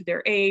it due to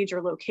their age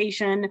or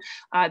location,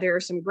 there are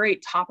some great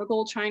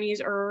topical Chinese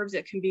herbs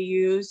that can be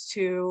used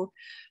to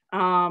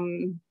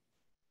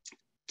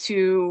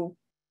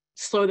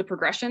slow the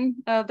progression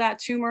of that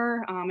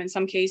tumor. In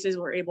some cases,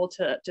 we're able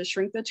to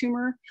shrink the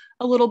tumor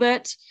a little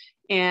bit.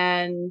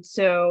 And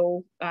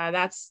so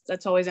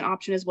that's always an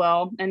option as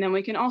well. And then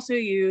we can also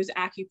use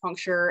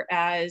acupuncture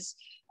as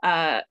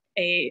a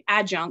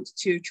adjunct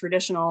to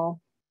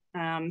traditional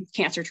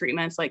cancer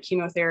treatments like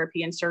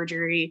chemotherapy and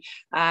surgery.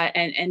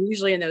 And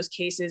usually in those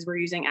cases, we're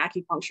using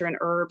acupuncture and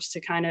herbs to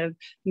kind of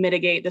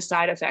mitigate the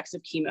side effects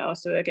of chemo.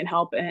 So it can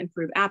help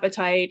improve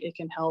appetite. It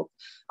can help,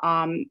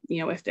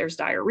 if there's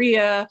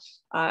diarrhea,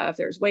 if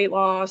there's weight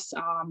loss,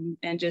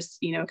 and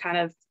just, kind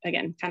of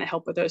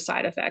help with those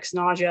side effects.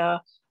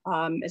 Nausea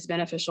is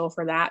beneficial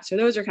for that. So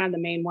those are kind of the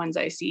main ones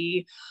I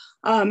see.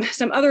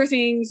 Some other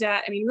things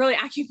that, really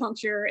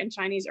acupuncture and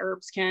Chinese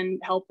herbs can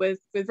help with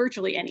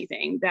virtually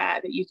anything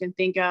that you can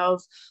think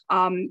of.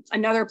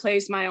 Another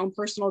place, my own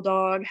personal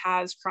dog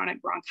has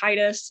chronic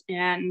bronchitis,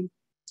 and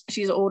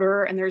she's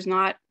older, and there's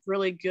not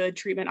really good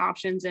treatment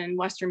options in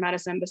Western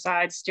medicine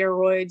besides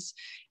steroids.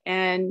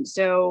 And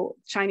so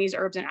Chinese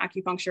herbs and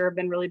acupuncture have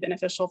been really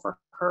beneficial for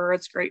her.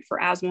 It's great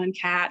for asthma and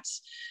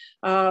cats.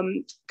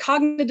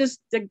 Cognitive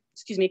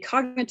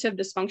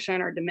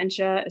dysfunction or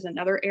dementia is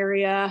another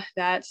area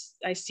that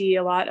I see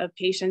a lot of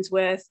patients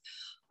with.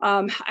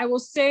 I will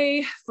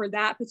say for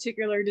that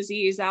particular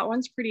disease, that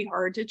one's pretty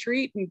hard to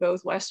treat in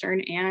both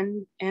Western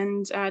and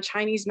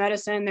Chinese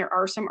medicine. There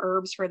are some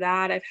herbs for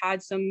that. I've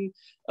had some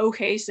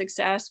okay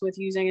success with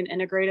using an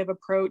integrative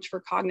approach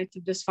for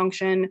cognitive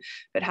dysfunction,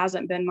 but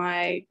hasn't been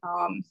my,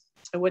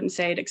 I wouldn't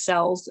say it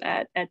excels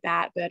at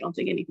that, but I don't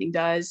think anything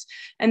does.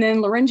 And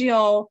then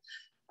laryngeal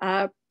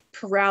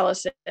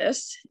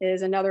paralysis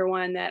is another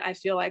one that I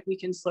feel like we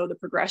can slow the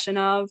progression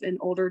of in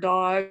older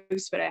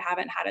dogs, but I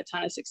haven't had a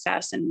ton of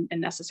success in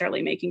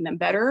necessarily making them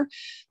better.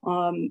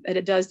 And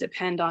it does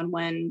depend on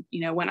when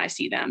I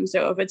see them.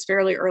 So if it's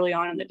fairly early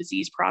on in the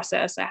disease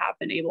process, I have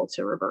been able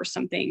to reverse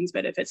some things,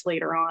 but if it's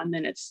later on,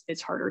 then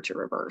it's harder to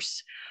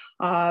reverse.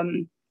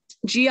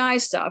 GI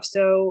stuff.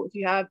 So if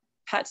you have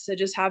pets that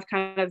just have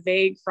kind of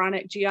vague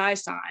chronic GI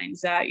signs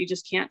that you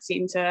just can't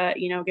seem to,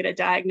 get a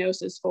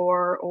diagnosis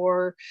for,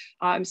 or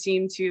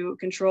seem to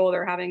control,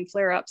 they're having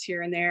flare-ups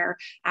here and there,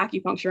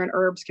 acupuncture and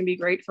herbs can be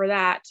great for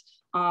that.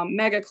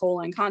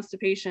 Megacolon,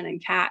 constipation in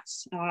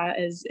cats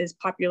is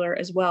popular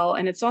as well.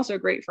 And it's also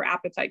great for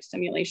appetite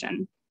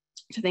stimulation,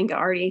 which I think I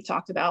already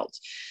talked about.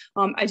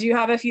 I do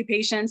have a few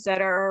patients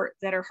that are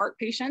heart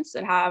patients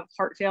that have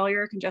heart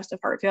failure, congestive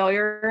heart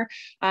failure.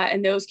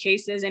 In those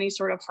cases, any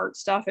sort of heart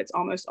stuff, it's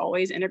almost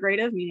always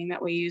integrative, meaning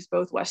that we use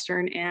both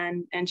Western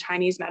and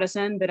Chinese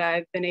medicine, but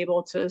I've been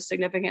able to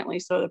significantly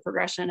slow the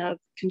progression of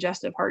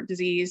congestive heart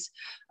disease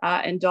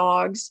in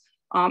dogs.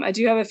 I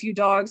do have a few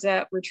dogs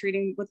that we're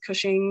treating with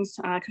Cushing's.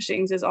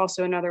 Cushing's is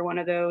also another one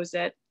of those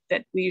that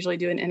we usually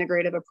do an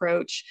integrative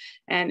approach.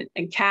 And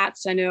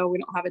cats, I know we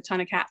don't have a ton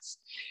of cats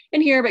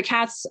in here, but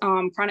cats,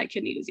 chronic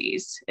kidney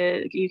disease,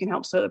 you can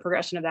help slow the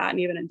progression of that,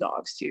 and even in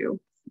dogs too.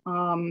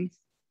 And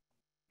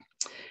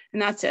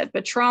that's it.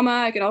 But trauma,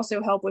 I could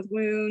also help with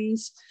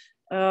wounds.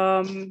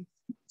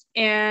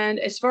 And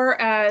as far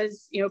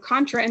as,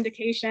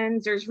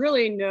 contraindications, there's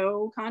really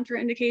no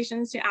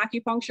contraindications to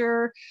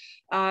acupuncture.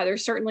 There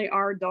certainly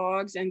are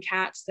dogs and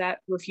cats that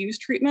refuse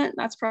treatment.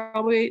 That's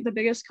probably the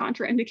biggest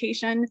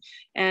contraindication.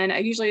 And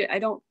I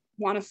don't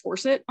want to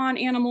force it on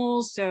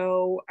animals.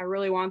 So I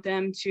really want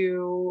them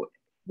to,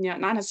 not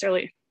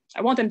necessarily,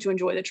 I want them to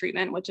enjoy the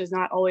treatment, which is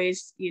not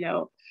always,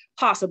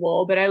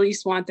 possible, but I at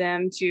least want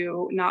them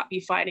to not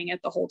be fighting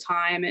it the whole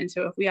time. And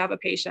so if we have a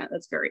patient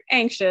that's very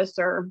anxious,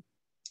 or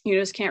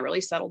just can't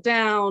really settle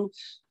down,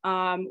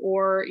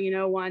 or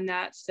one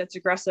that's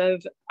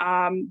aggressive,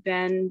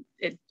 then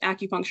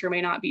acupuncture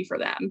may not be for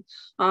them.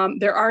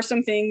 There are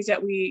some things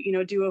that we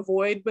do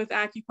avoid with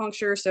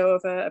acupuncture. So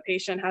if a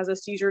patient has a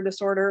seizure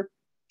disorder,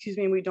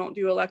 we don't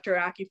do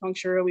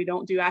electroacupuncture. We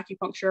don't do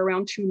acupuncture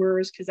around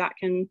tumors because that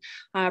can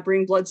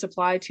bring blood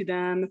supply to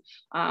them.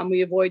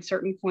 We avoid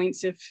certain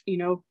points if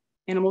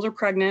animals are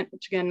pregnant,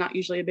 which again, not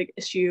usually a big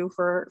issue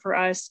for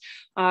us,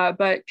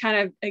 but kind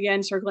of,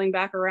 again, circling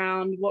back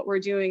around, what we're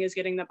doing is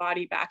getting the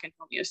body back in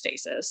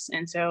homeostasis.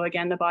 And so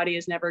again, the body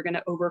is never going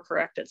to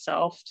overcorrect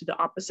itself to the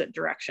opposite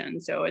direction.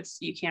 So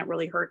you can't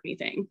really hurt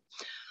anything.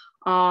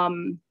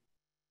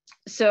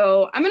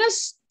 So I'm going to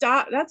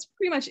stop. That's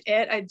pretty much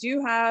it. I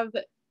do have,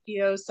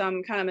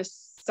 some kind of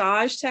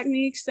massage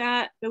techniques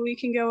that we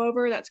can go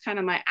over. That's kind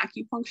of my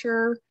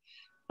acupuncture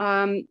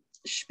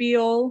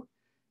spiel.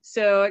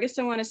 So I guess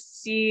I want to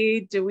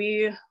see, do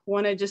we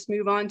want to just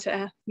move on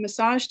to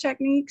massage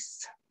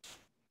techniques?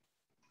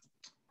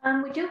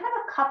 We do have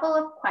a couple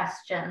of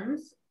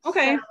questions.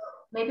 Okay. So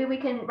maybe we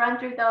can run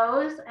through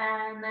those,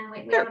 and then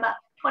we have about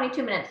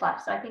 22 minutes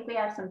left. So I think we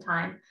have some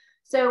time.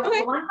 So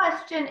One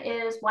question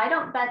is, why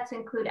don't vets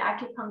include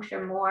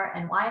acupuncture more,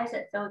 and why is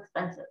it so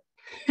expensive?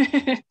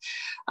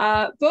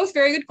 Both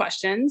very good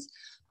questions.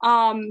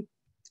 The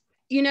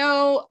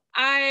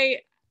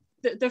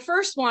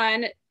first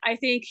one, I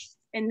think,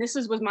 and this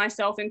is with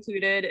myself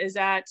included, is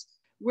that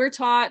we're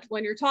taught,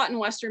 when you're taught in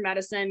Western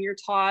medicine, you're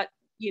taught,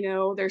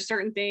 there's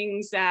certain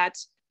things that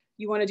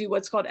you want to do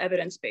what's called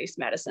evidence-based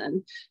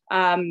medicine.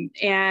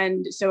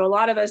 And so a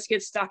lot of us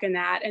get stuck in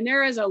that. And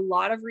there is a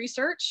lot of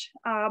research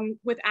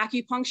with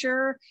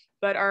acupuncture,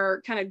 but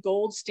our kind of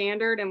gold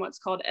standard in what's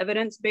called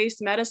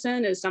evidence-based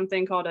medicine is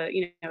something called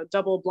a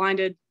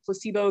double-blinded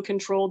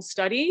placebo-controlled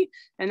study.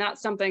 And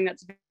that's something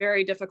that's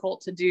very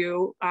difficult to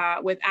do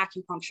with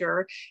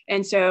acupuncture.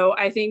 And so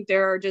I think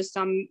there are just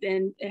some,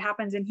 and it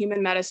happens in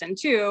human medicine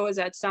too, is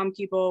that some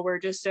people were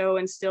just so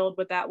instilled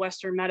with that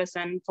Western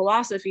medicine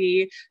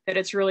philosophy that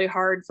it's really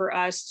hard for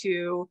us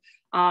to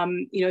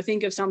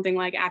think of something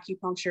like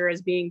acupuncture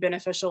as being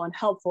beneficial and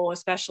helpful,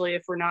 especially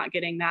if we're not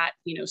getting that,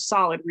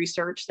 solid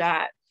research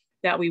that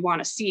we want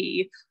to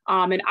see.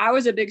 And I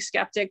was a big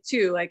skeptic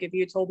too. Like if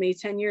you told me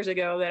 10 years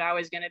ago that I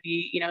was going to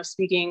be,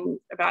 speaking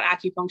about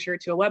acupuncture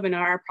to a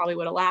webinar, I probably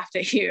would have laughed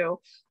at you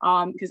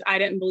because I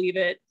didn't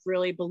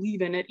really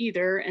believe in it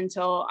either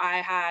until I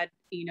had,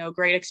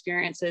 great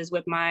experiences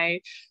with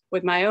my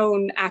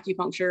own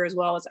acupuncture as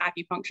well as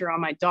acupuncture on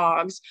my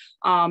dogs.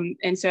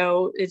 And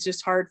so it's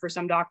just hard for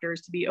some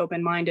doctors to be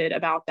open-minded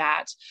about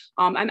that.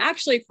 I'm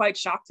actually quite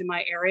shocked in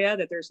my area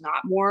that there's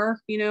not more,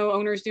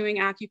 owners doing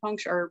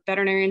acupuncture or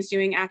veterinarians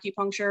doing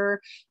acupuncture.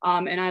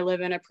 And I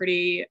live in a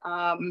pretty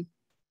kind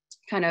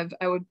kind of,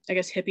 I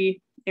guess, hippie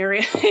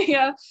area,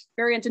 yeah,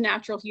 very into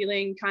natural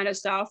healing kind of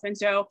stuff. And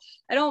so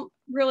I don't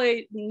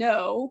really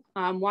know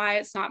why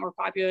it's not more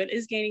popular. It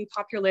is gaining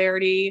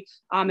popularity,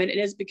 and it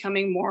is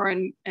becoming more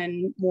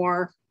and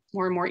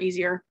more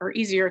easier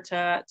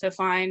to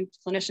find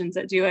clinicians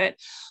that do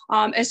it.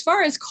 As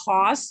far as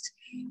cost,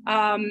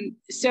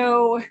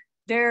 so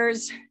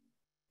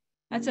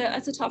that's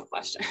a tough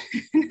question.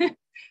 I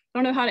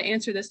don't know how to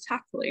answer this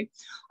tactfully.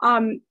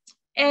 And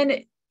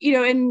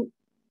in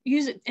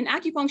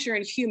acupuncture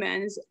in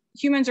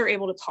humans are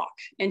able to talk.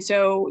 And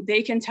so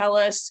they can tell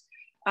us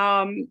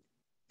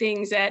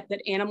things that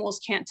animals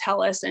can't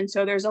tell us. And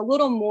so there's a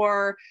little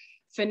more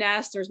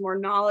finesse, there's more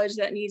knowledge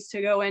that needs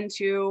to go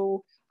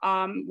into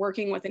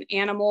working with an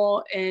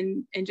animal.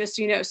 And just,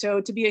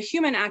 so to be a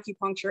human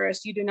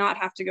acupuncturist, you do not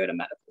have to go to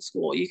medical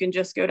school. You can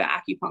just go to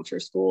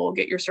acupuncture school,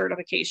 get your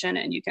certification,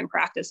 and you can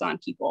practice on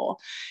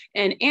people.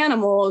 And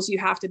animals, you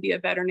have to be a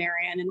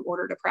veterinarian in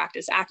order to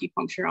practice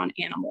acupuncture on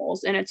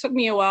animals. And it took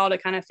me a while to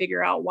kind of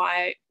figure out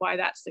why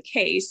that's the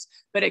case,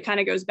 but it kind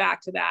of goes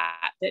back to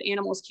that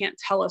animals can't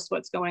tell us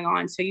what's going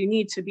on. So you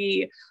need to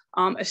be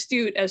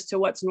astute as to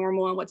what's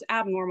normal and what's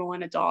abnormal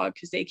in a dog,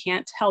 because they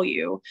can't tell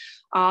you.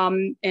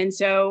 And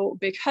so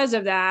because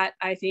of that,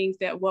 I think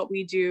that what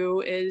we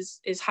do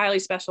is highly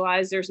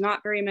specialized. There's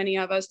not very many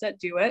of us that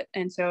do it.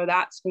 And so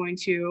that's going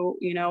to,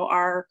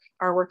 our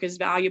work is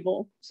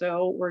valuable.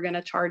 So we're going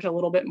to charge a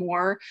little bit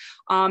more.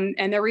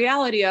 And the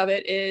reality of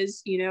it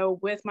is,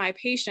 with my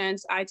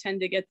patients, I tend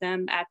to get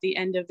them at the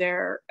end of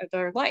their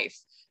life.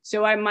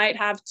 So I might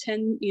have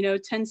 10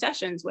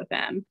 sessions with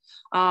them.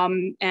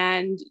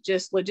 And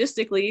just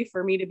logistically,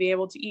 for me to be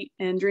able to eat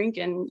and drink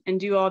and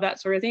do all that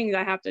sort of things,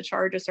 I have to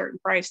charge a certain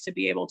price to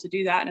be able to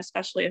do that. And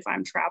especially if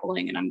I'm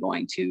traveling and I'm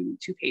going to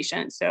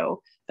patients.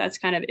 So that's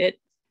kind of it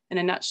in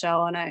a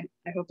nutshell. And I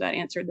hope that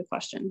answered the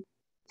question.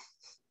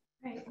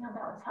 Great, no,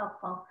 that was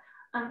helpful.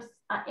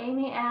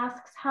 Amy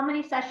asks, how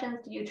many sessions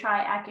do you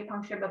try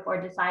acupuncture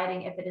before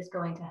deciding if it is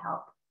going to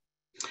help?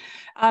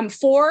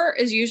 4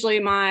 is usually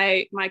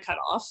my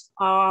cutoff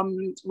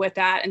with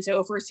that. And so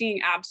if we're seeing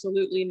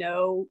absolutely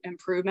no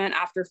improvement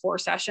after 4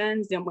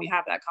 sessions, then we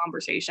have that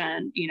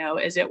conversation,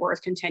 is it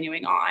worth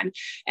continuing on?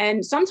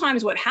 And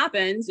sometimes what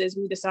happens is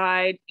we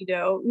decide,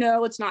 no,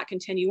 let's not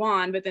continue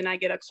on. But then I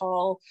get a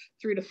call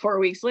 3 to 4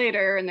 weeks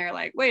later and they're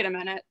like, wait a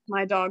minute,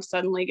 my dog's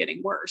suddenly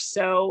getting worse.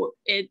 So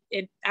it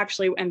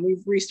actually, and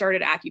we've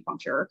restarted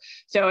acupuncture.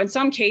 So in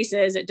some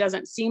cases, it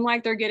doesn't seem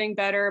like they're getting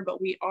better,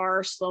 but we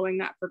are slowing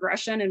that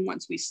progression. And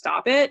once we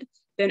stop it,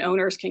 then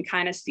owners can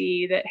kind of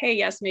see that, hey,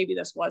 yes, maybe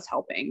this was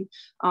helping.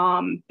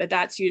 But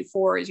that's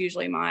 4 is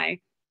usually my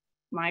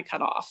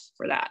cutoff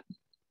for that.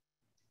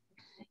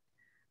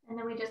 And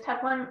then we just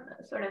have one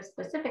sort of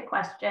specific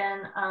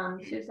question.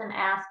 Susan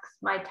asks,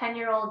 my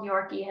 10-year-old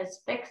Yorkie has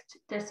fixed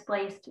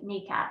displaced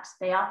kneecaps.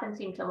 They often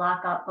seem to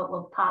lock up, but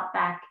will pop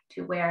back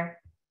to where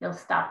he'll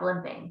stop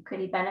limping. Could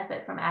he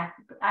benefit from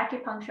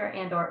acupuncture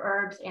and or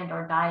herbs and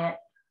or diet?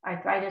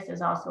 Arthritis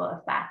is also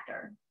a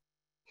factor.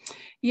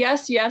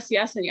 Yes, yes,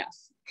 yes, and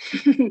yes.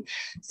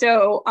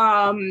 So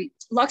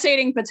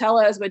luxating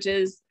patellas, which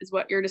is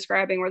what you're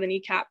describing, where the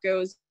kneecap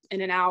goes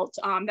in and out,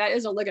 that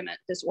is a ligament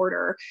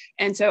disorder.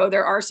 And so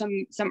there are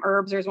some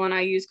herbs. There's one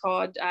I use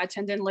called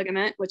tendon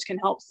ligament, which can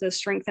help to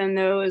strengthen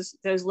those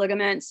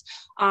ligaments.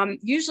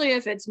 Usually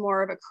if it's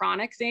more of a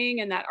chronic thing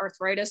and that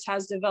arthritis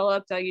has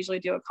developed, I usually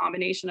do a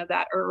combination of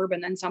that herb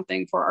and then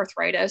something for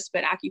arthritis,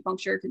 but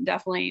acupuncture can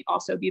definitely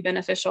also be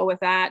beneficial with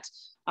that,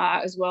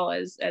 as well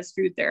as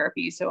food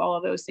therapy. So all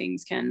of those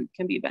things can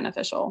be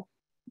beneficial.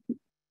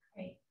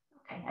 Great.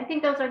 Okay. I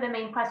think those are the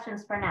main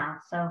questions for now.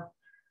 So.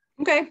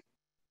 Okay.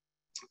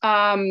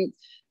 Want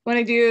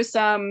to do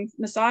some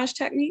massage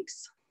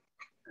techniques?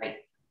 Great.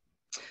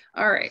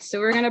 All right, so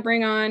we're going to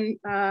bring on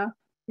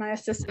my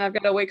assistant. I've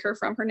got to wake her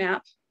from her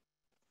nap.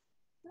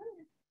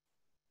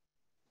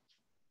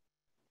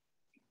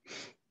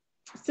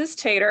 This is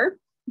Tater.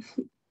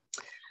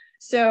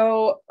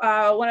 So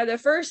one of the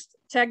first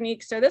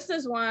techniques, so this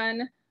is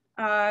one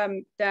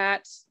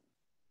that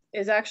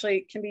is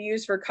actually can be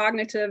used for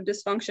cognitive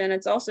dysfunction.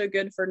 It's also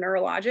good for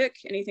neurologic,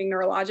 anything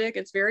neurologic.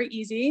 It's very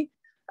easy.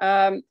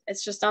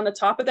 It's just on the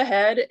top of the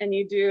head, and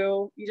you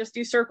just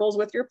do circles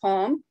with your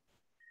palm,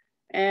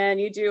 and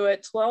you do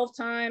it 12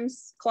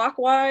 times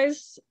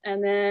clockwise,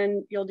 and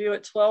then you'll do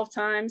it 12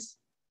 times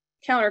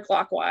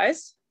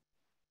counterclockwise.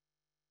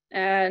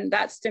 And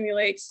that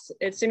stimulates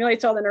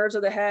all the nerves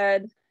of the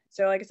head.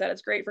 So like I said,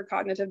 it's great for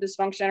cognitive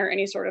dysfunction or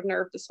any sort of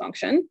nerve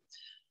dysfunction.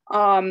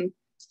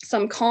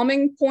 Some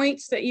calming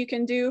points that you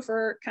can do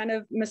for kind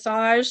of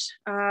massage.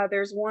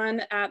 There's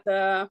one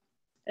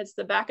it's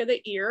the back of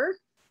the ear.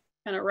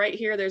 Kind of right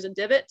here, there's a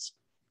divot.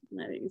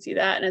 You can see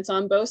that, and it's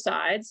on both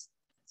sides.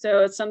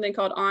 So it's something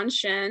called on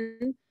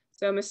shin.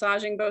 So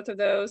massaging both of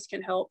those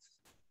can help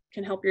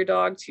your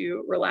dog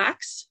to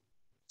relax.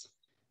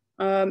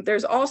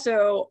 There's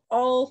also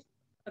all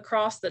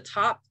across the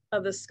top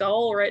of the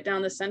skull, right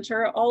down the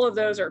center. All of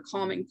those are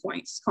calming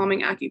points,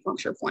 calming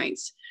acupuncture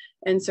points.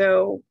 And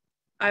so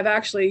I've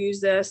actually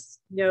used this,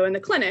 in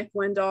the clinic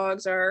when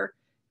dogs are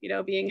you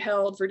know, being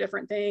held for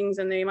different things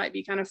and they might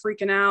be kind of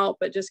freaking out,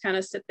 but just kind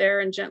of sit there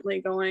and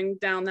gently going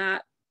down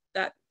that,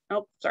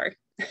 oh, sorry,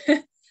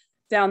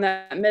 down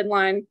that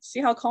midline.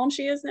 See how calm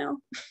she is now?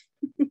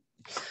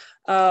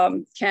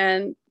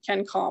 Can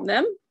calm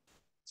them.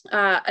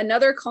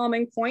 Another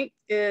calming point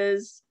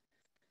is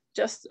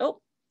just,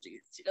 oh,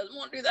 she doesn't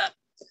want to do that,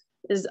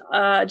 is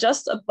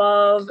just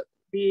above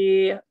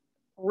the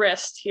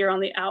wrist here on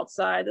the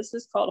outside. This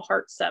is called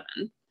heart 7.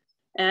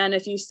 And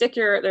if you stick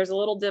there's a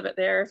little divot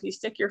there. If you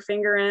stick your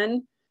finger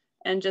in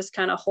and just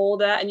kind of hold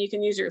that, and you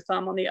can use your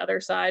thumb on the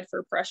other side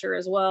for pressure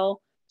as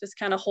well, just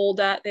kind of hold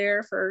that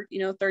there for, you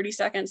know, 30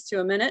 seconds to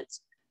a minute.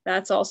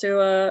 That's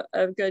also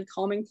a good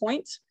calming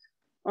point.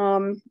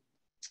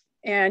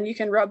 And you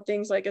can rub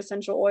things like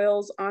essential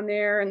oils on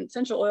there, and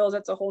essential oils,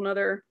 that's a whole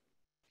nother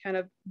kind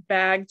of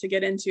bag to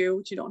get into,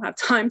 which you don't have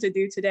time to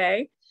do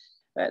today,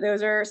 but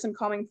those are some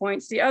calming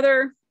points. The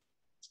other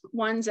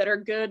ones that are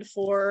good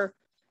for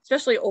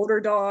especially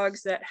older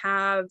dogs that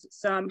have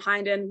some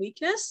hind end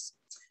weakness,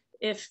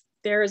 if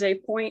there is a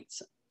point,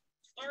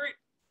 sorry,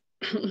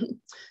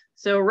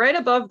 so right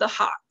above the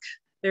hock,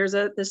 there's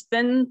this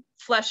thin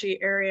fleshy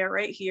area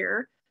right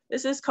here.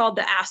 This is called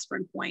the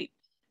aspirin point.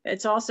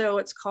 It's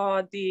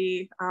called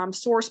the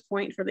source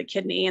point for the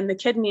kidney, and the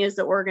kidney is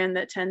the organ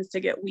that tends to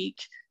get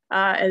weak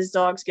as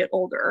dogs get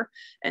older.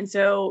 And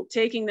so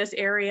taking this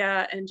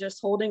area and just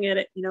holding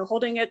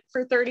it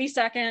for 30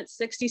 seconds,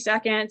 60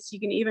 seconds, you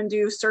can even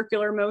do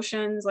circular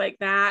motions like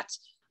that.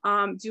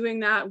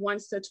 Doing that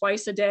once to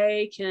twice a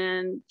day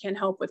can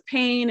help with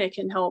pain. It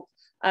can help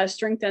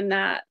strengthen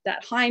that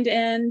hind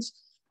end.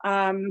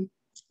 And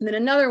then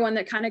another one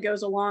that kind of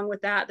goes along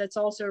with that, that's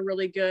also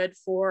really good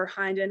for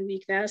hind end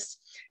weakness.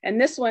 And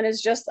this one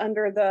is just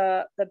under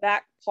the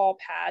back paw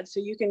pad.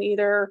 So you can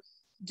either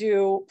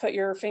put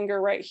your finger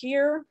right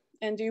here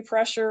and do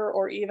pressure,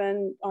 or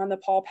even on the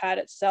paw pad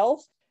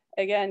itself.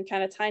 Again,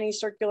 kind of tiny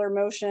circular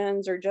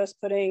motions, or just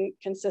putting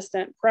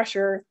consistent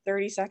pressure,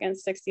 30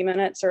 seconds, 60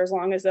 minutes, or as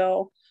long as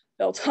they'll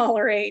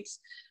tolerate.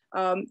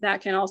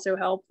 That can also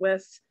help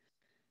with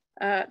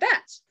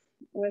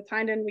with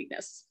hind end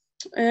weakness.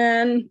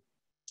 And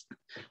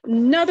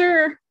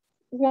another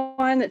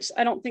one that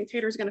I don't think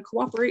Tater's going to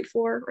cooperate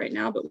for right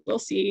now, but we'll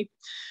see.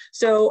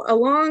 So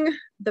along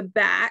the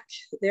back,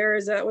 there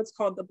is what's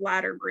called the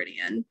bladder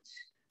meridian,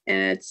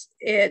 and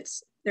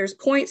there's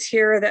points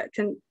here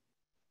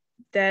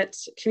that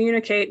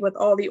communicate with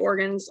all the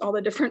organs, all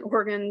the different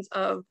organs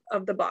of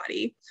the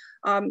body.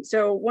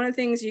 So one of the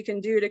things you can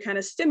do to kind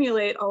of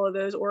stimulate all of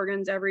those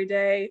organs every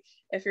day,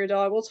 if your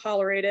dog will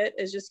tolerate it,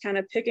 is just kind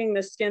of picking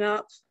the skin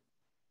up.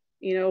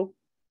 You know,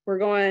 we're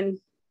going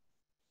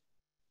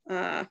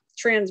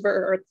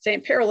transverse, or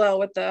same parallel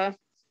with the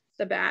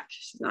back.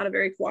 She's not a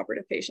very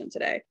cooperative patient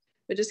today,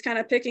 but just kind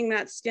of picking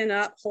that skin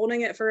up,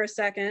 holding it for a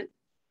second,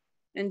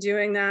 and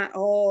doing that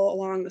all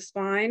along the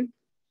spine.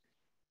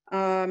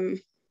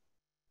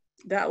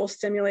 That will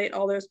stimulate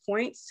all those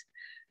points.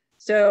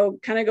 So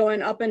kind of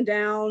going up and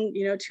down,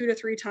 2 to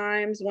 3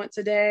 times once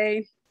a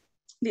day.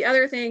 The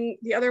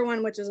other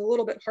one, which is a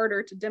little bit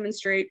harder to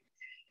demonstrate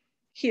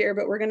here,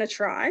 but we're going to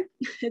try.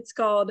 It's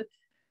called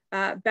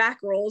back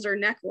rolls or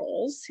neck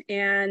rolls.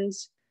 And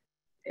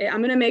I'm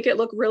going to make it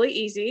look really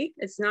easy.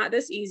 It's not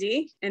this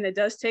easy, and it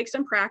does take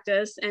some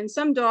practice. And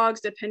some dogs,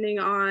 depending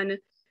on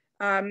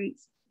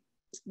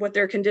what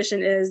their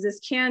condition is, this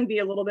can be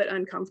a little bit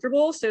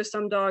uncomfortable. So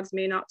some dogs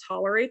may not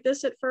tolerate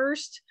this at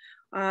first.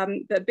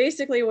 But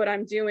basically what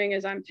I'm doing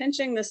is I'm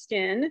pinching the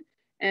skin,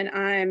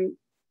 and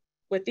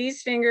with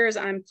these fingers,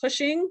 I'm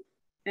pushing,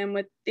 and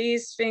with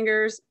these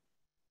fingers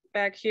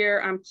back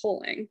here, I'm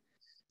pulling.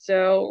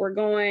 So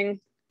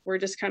we're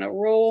just kind of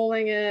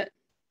rolling it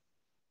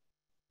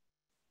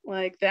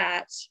like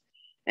that.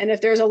 And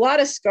if there's a lot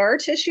of scar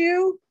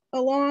tissue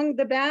along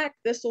the back,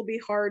 this will be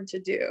hard to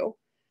do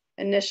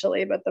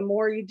initially, but the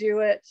more you do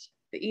it,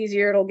 the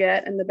easier it'll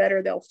get and the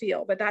better they'll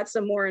feel. But that's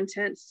a more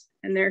intense,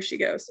 and there she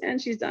goes,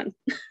 and she's done.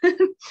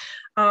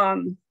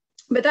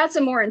 But that's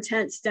a more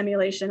intense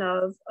stimulation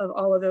of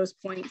all of those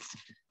points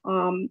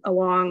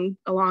along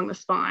the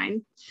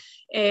spine.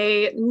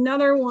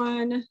 Another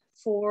one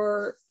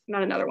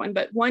not another one,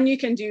 but one you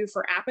can do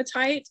for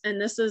appetite, and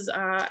this is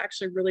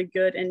actually really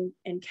good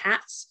in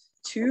cats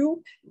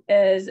too,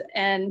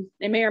 and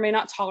they may or may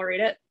not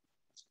tolerate it,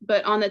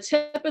 but on the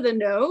tip of the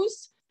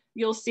nose,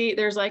 you'll see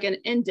there's like an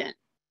indent.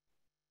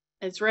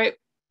 It's right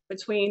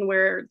between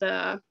where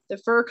the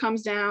fur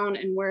comes down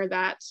and where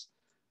that,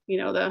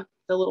 the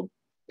little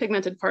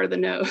pigmented part of the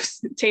nose.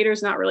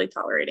 Tater's not really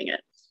tolerating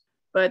it,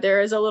 but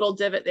there is a little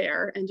divot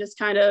there, and just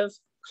kind of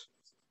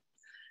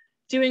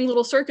doing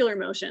little circular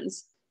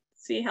motions.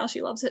 See how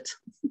she loves it.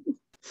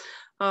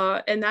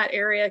 And that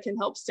area can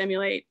help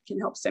stimulate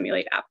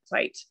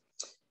appetite.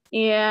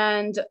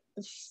 And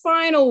the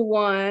final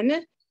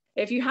one,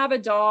 if you have a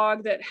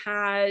dog that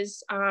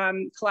has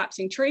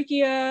collapsing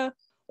trachea,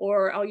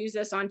 or I'll use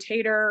this on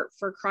Tater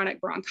for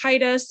chronic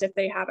bronchitis, if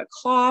they have a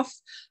cough,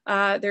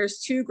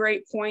 there's 2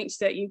 great points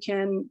that you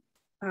can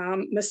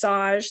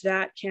massage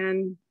that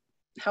can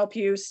help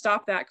you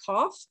stop that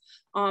cough.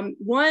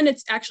 One,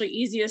 it's actually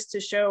easiest to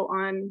show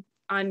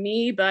on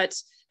me, but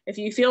if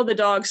you feel the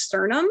dog's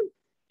sternum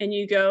and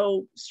you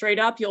go straight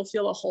up, you'll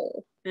feel a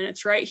hole, and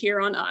it's right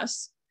here on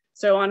us.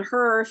 So on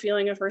her,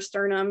 feeling of her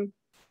sternum,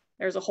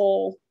 there's a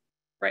hole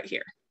right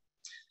here.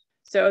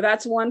 So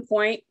that's one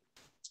point.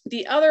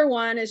 The other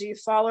one is you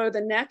follow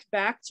the neck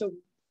back to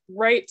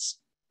right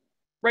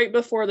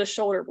before the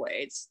shoulder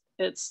blades.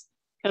 It's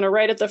kind of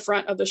right at the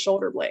front of the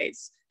shoulder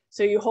blades.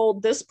 So you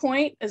hold this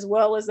point as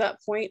well as that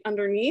point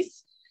underneath,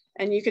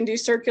 and you can do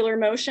circular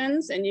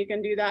motions, and you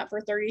can do that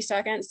for 30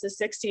 seconds to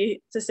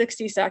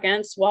 60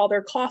 seconds while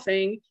they're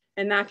coughing,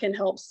 and that can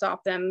help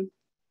stop them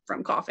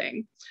from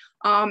coughing.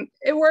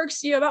 It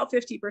works about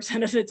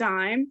 50% of the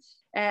time,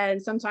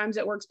 and sometimes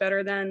it works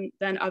better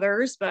than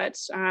others, but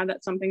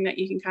that's something that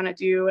you can kind of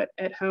do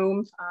at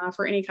home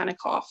for any kind of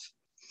cough.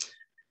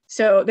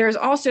 So there's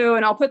also,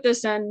 and I'll put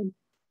this in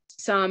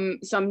some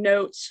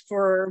notes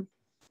for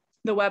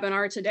the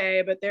webinar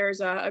today, but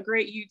there's a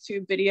great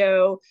YouTube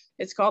video.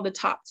 It's called the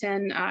Top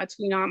 10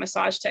 Tween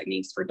Massage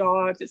Techniques for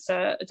Dogs. It's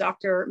a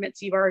Dr.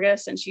 Mitzi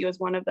Vargas, and she was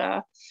one of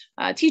the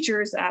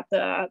teachers at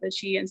the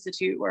Chi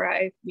Institute where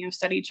I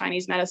studied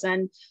Chinese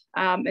medicine.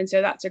 And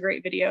so that's a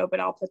great video, but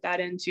I'll put that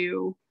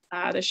into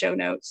the show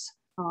notes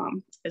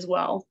as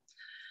well.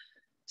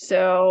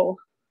 So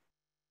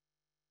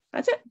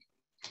that's it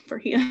for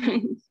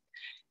healing.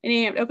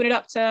 Open it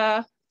up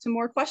to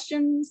more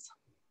questions.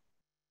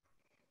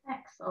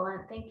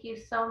 Excellent. Thank you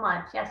so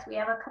much. Yes, we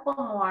have a couple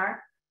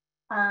more.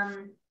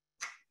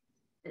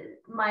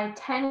 My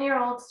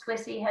 10-year-old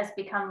Swissy has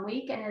become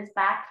weak in his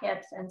back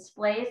hips and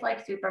splays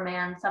like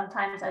Superman,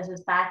 sometimes as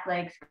his back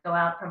legs go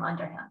out from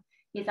under him.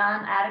 He's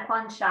on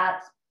Acupuncture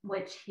shots,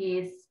 which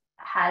he's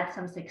had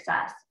some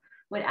success.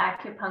 Would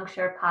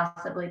acupuncture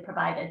possibly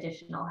provide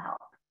additional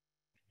help?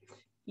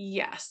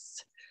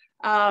 Yes.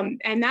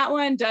 And that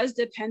one does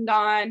depend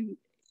on,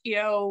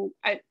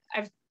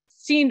 I've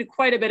seen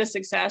quite a bit of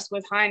success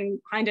with hind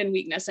end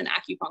weakness and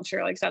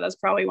acupuncture. Like I said, that's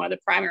probably one of the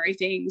primary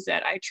things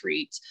that I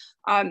treat.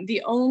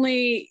 The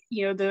only,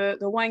 the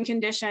one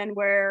condition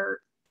where,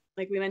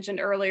 like we mentioned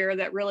earlier,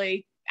 that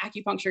really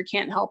acupuncture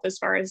can't help as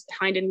far as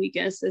hind end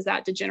weakness is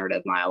that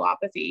degenerative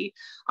myelopathy,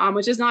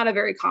 which is not a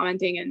very common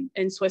thing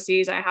in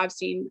Swissies. I have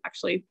seen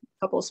actually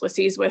a couple of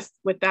Swissies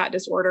with that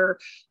disorder.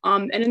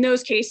 And in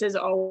those cases,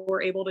 all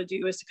we're able to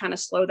do is to kind of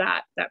slow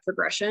that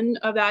progression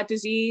of that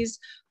disease.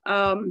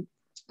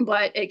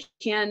 But it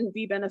can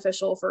be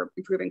beneficial for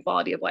improving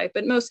quality of life.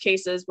 But in most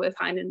cases with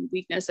hind end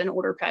weakness and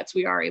older pets,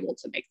 we are able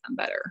to make them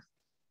better.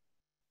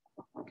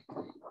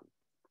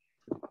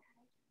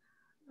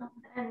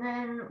 And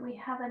then we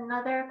have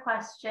another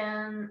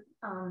question.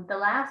 The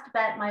last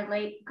vet my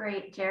late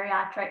great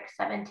geriatric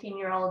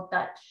 17-year-old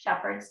Dutch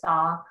Shepherd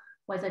saw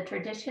was a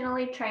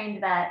traditionally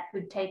trained vet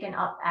who'd taken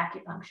up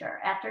acupuncture.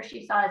 After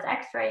she saw his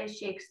x-rays,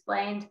 she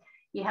explained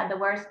he had the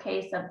worst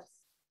case of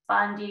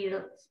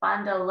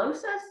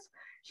spondylosis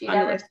she'd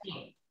ever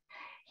seen.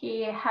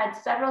 He had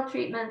several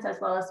treatments as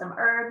well as some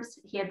herbs.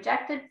 He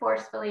objected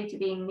forcefully to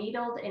being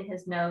needled in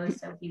his nose,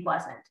 so he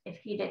wasn't. If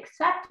he'd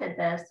accepted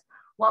this,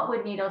 what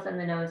would needles in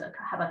the nose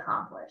have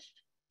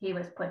accomplished? He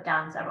was put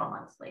down several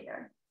months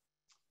later.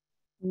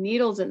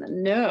 Needles in the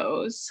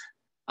nose.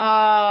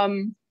 I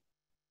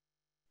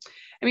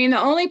mean,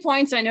 the only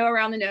points I know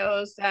around the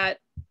nose, that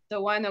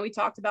the one that we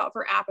talked about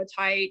for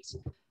appetite,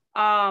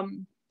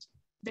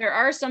 there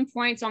are some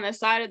points on the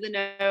side of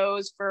the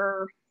nose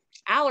for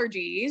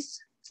allergies,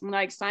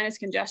 like sinus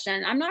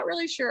congestion. I'm not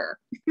really sure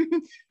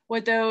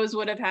what those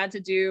would have had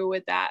to do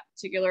with that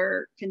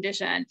particular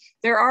condition.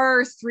 There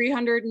are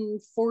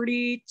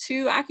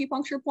 342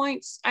 acupuncture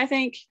points, I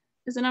think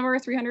is the number,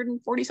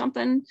 340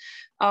 something.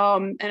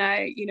 And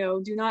I,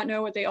 do not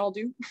know what they all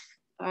do.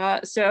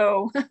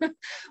 So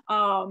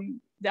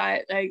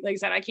that, like I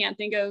said, I can't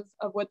think of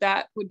what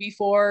that would be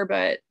for,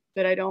 but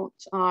I don't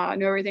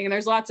know everything. And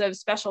there's lots of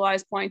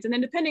specialized points. And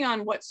then depending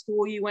on what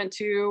school you went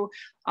to,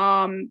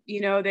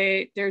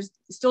 there's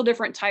still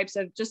different types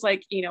of, just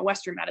like,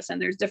 Western medicine,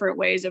 there's different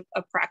ways of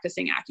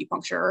practicing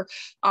acupuncture.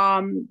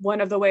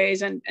 One of the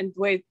ways, and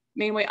the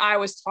main way I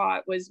was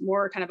taught, was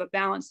more kind of a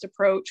balanced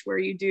approach where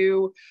you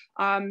do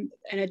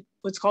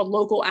what's called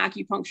local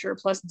acupuncture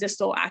plus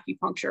distal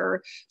acupuncture.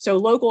 So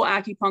local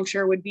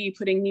acupuncture would be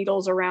putting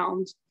needles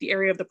around the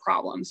area of the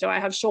problem. So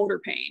I have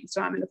shoulder pain,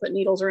 so I'm going to put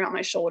needles around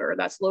my shoulder.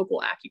 That's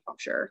local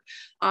acupuncture.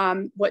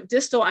 What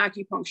distal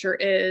acupuncture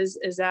is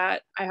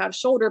that I have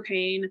shoulder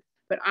pain,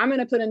 but I'm going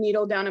to put a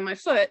needle down in my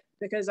foot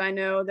because I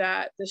know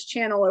that this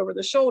channel over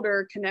the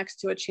shoulder connects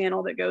to a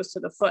channel that goes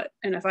to the foot.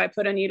 And if I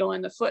put a needle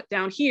in the foot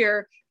down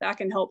here, that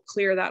can help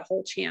clear that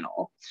whole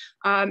channel.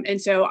 And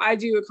so I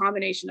do a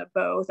combination of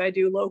both. I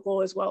do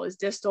local as well as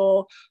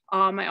distal.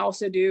 I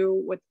also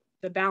do with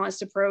the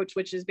balanced approach,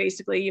 which is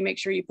basically you make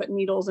sure you put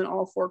needles in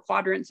all 4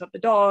 quadrants of the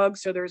dog.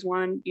 So there's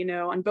one,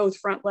 on both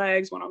front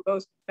legs, one on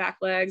both back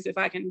legs,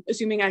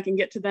 assuming I can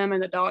get to them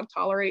and the dog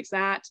tolerates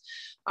that.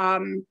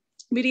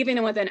 But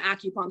even within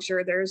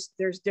acupuncture,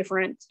 there's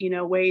different,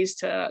 ways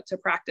to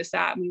practice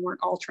that. And we weren't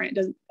all trained,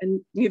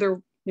 and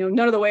neither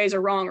none of the ways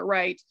are wrong or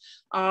right.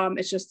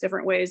 It's just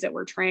different ways that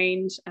we're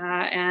trained.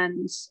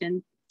 And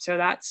so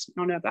that's, I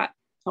don't know if that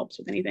helps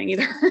with anything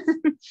either.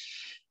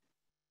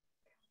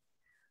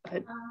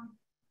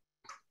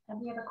 And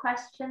we have a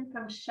question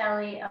from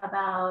Shelley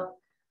about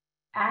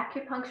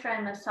acupuncture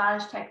and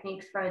massage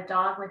techniques for a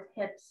dog with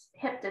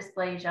hip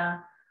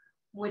dysplasia.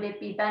 Would it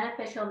be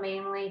beneficial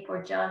mainly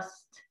for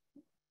just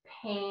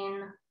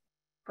pain,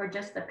 for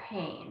just the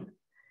pain?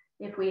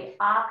 If we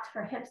opt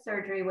for hip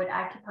surgery, would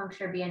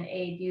acupuncture be an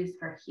aid used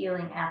for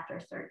healing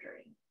after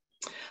surgery?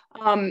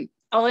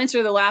 I'll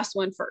answer the last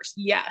one first.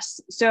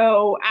 Yes.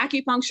 So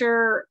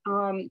acupuncture,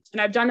 and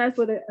I've done this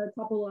with a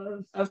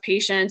couple of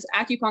patients,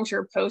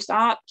 acupuncture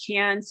post-op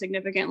can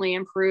significantly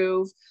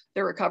improve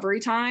the recovery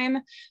time.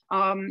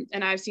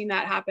 And I've seen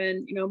that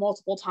happen,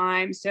 multiple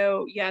times.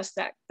 So yes,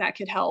 that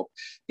could help.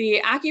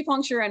 The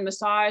acupuncture and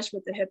massage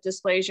with the hip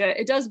dysplasia,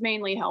 it does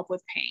mainly help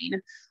with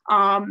pain.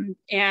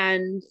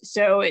 And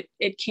so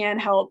it can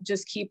help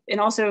just and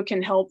also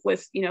can help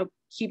with,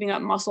 keeping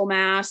up muscle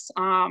mass.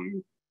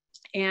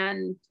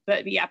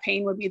 But yeah,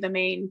 pain would be the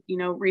main,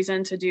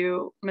 reason to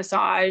do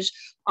massage.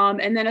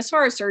 And then as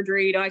far as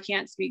surgery, I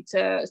can't speak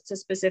to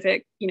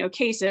specific,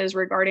 cases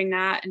regarding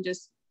that, and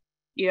just,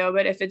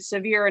 but if it's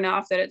severe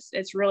enough that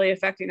it's really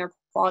affecting their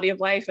quality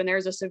of life and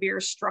there's a severe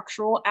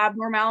structural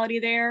abnormality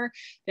there,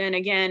 then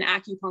again,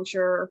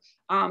 acupuncture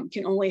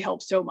can only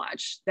help so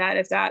much. That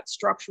if that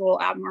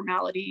structural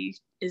abnormality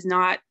is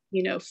not,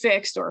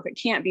 fixed, or if it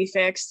can't be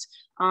fixed,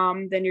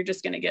 then you're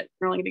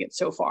only going to get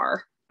so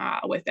far.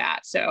 With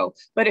that. So,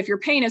 but if your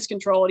pain is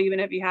controlled,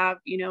 even if you have,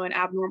 an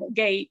abnormal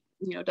gait,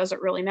 it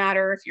doesn't really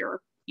matter if you're,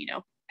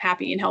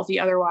 happy and healthy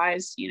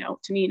otherwise, to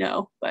me,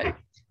 no, but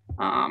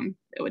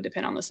it would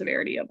depend on the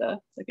severity of the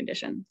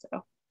condition.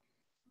 So.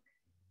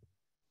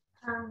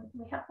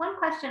 We have one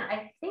question.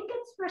 I think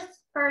it's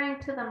referring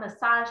to the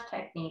massage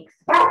techniques.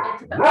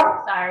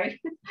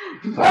 Sorry.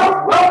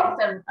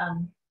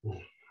 Some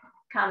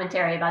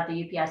commentary about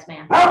the UPS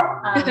man.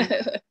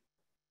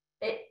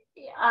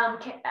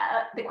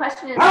 The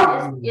question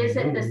is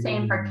it the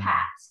same for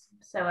cats?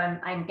 So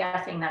I'm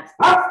guessing that's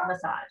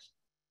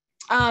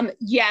massage.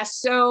 Yes.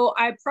 So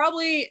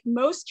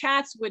most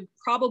cats would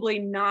probably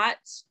not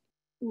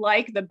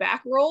like the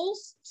back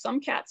rolls. Some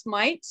cats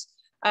might.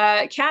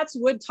 Cats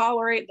would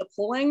tolerate the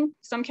pulling.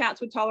 Some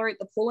cats would tolerate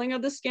the pulling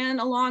of the skin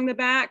along the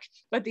back,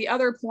 but the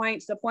other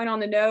points, the point on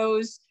the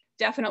nose,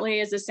 definitely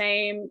is the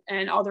same,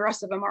 and all the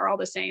rest of them are all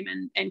the same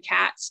in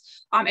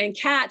cats. And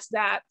cats,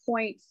 that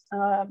point,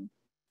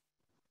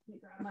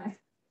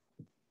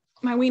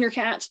 my wiener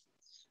cat.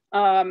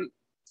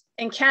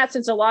 And cats,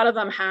 since a lot of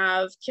them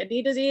have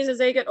kidney disease as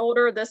they get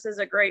older, this is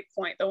a great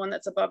point. The one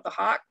that's above the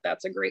hock,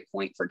 that's a great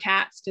point for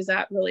cats, because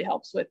that really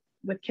helps with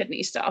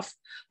kidney stuff.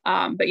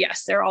 But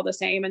yes, they're all the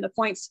same, and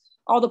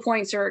all the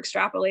points are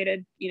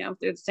extrapolated. They're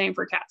the same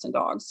for cats and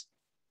dogs.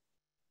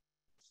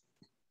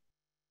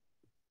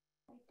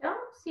 I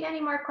don't see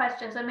any more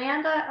questions.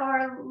 Amanda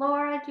or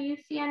Laura, do you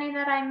see any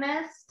that I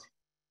missed?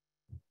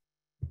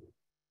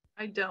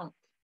 I don't.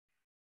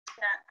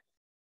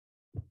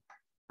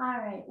 All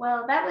right,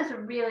 well, that was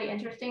really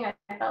interesting.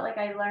 I felt like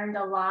I learned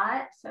a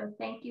lot. So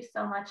thank you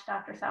so much,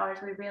 Dr. Sowers.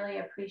 We really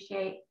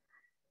appreciate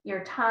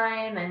your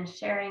time and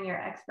sharing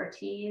your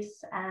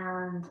expertise.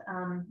 And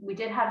we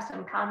did have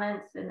some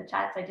comments in the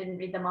chats. I didn't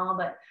read them all,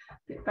 but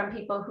from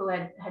people who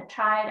had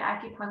tried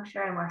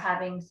acupuncture and were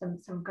having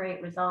some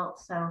great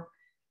results. So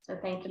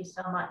thank you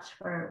so much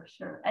for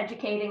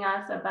educating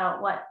us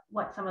about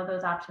what some of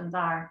those options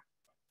are.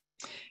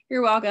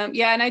 You're welcome.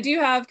 Yeah, and I do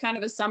have kind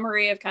of a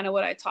summary of kind of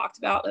what I talked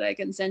about that I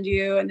can send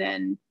you, and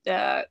then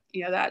the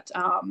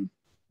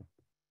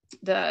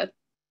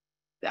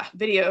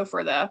video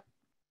for the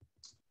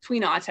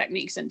Tweenaw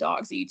techniques in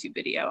dogs, the YouTube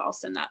video. I'll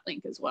send that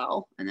link as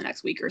well in the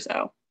next week or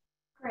so.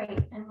 Great,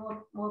 and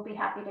we'll be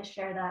happy to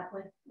share that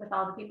with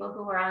all the people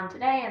who were on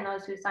today and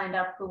those who signed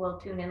up who will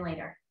tune in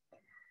later.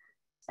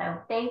 So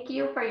thank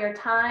you for your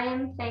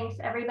time. Thanks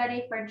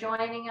everybody for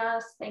joining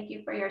us. Thank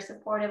you for your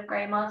support of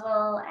Gray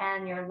Muzzle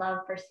and your love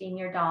for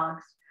senior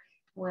dogs.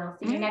 We'll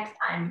see you next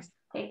time.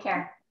 Take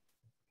care.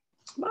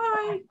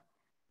 Bye.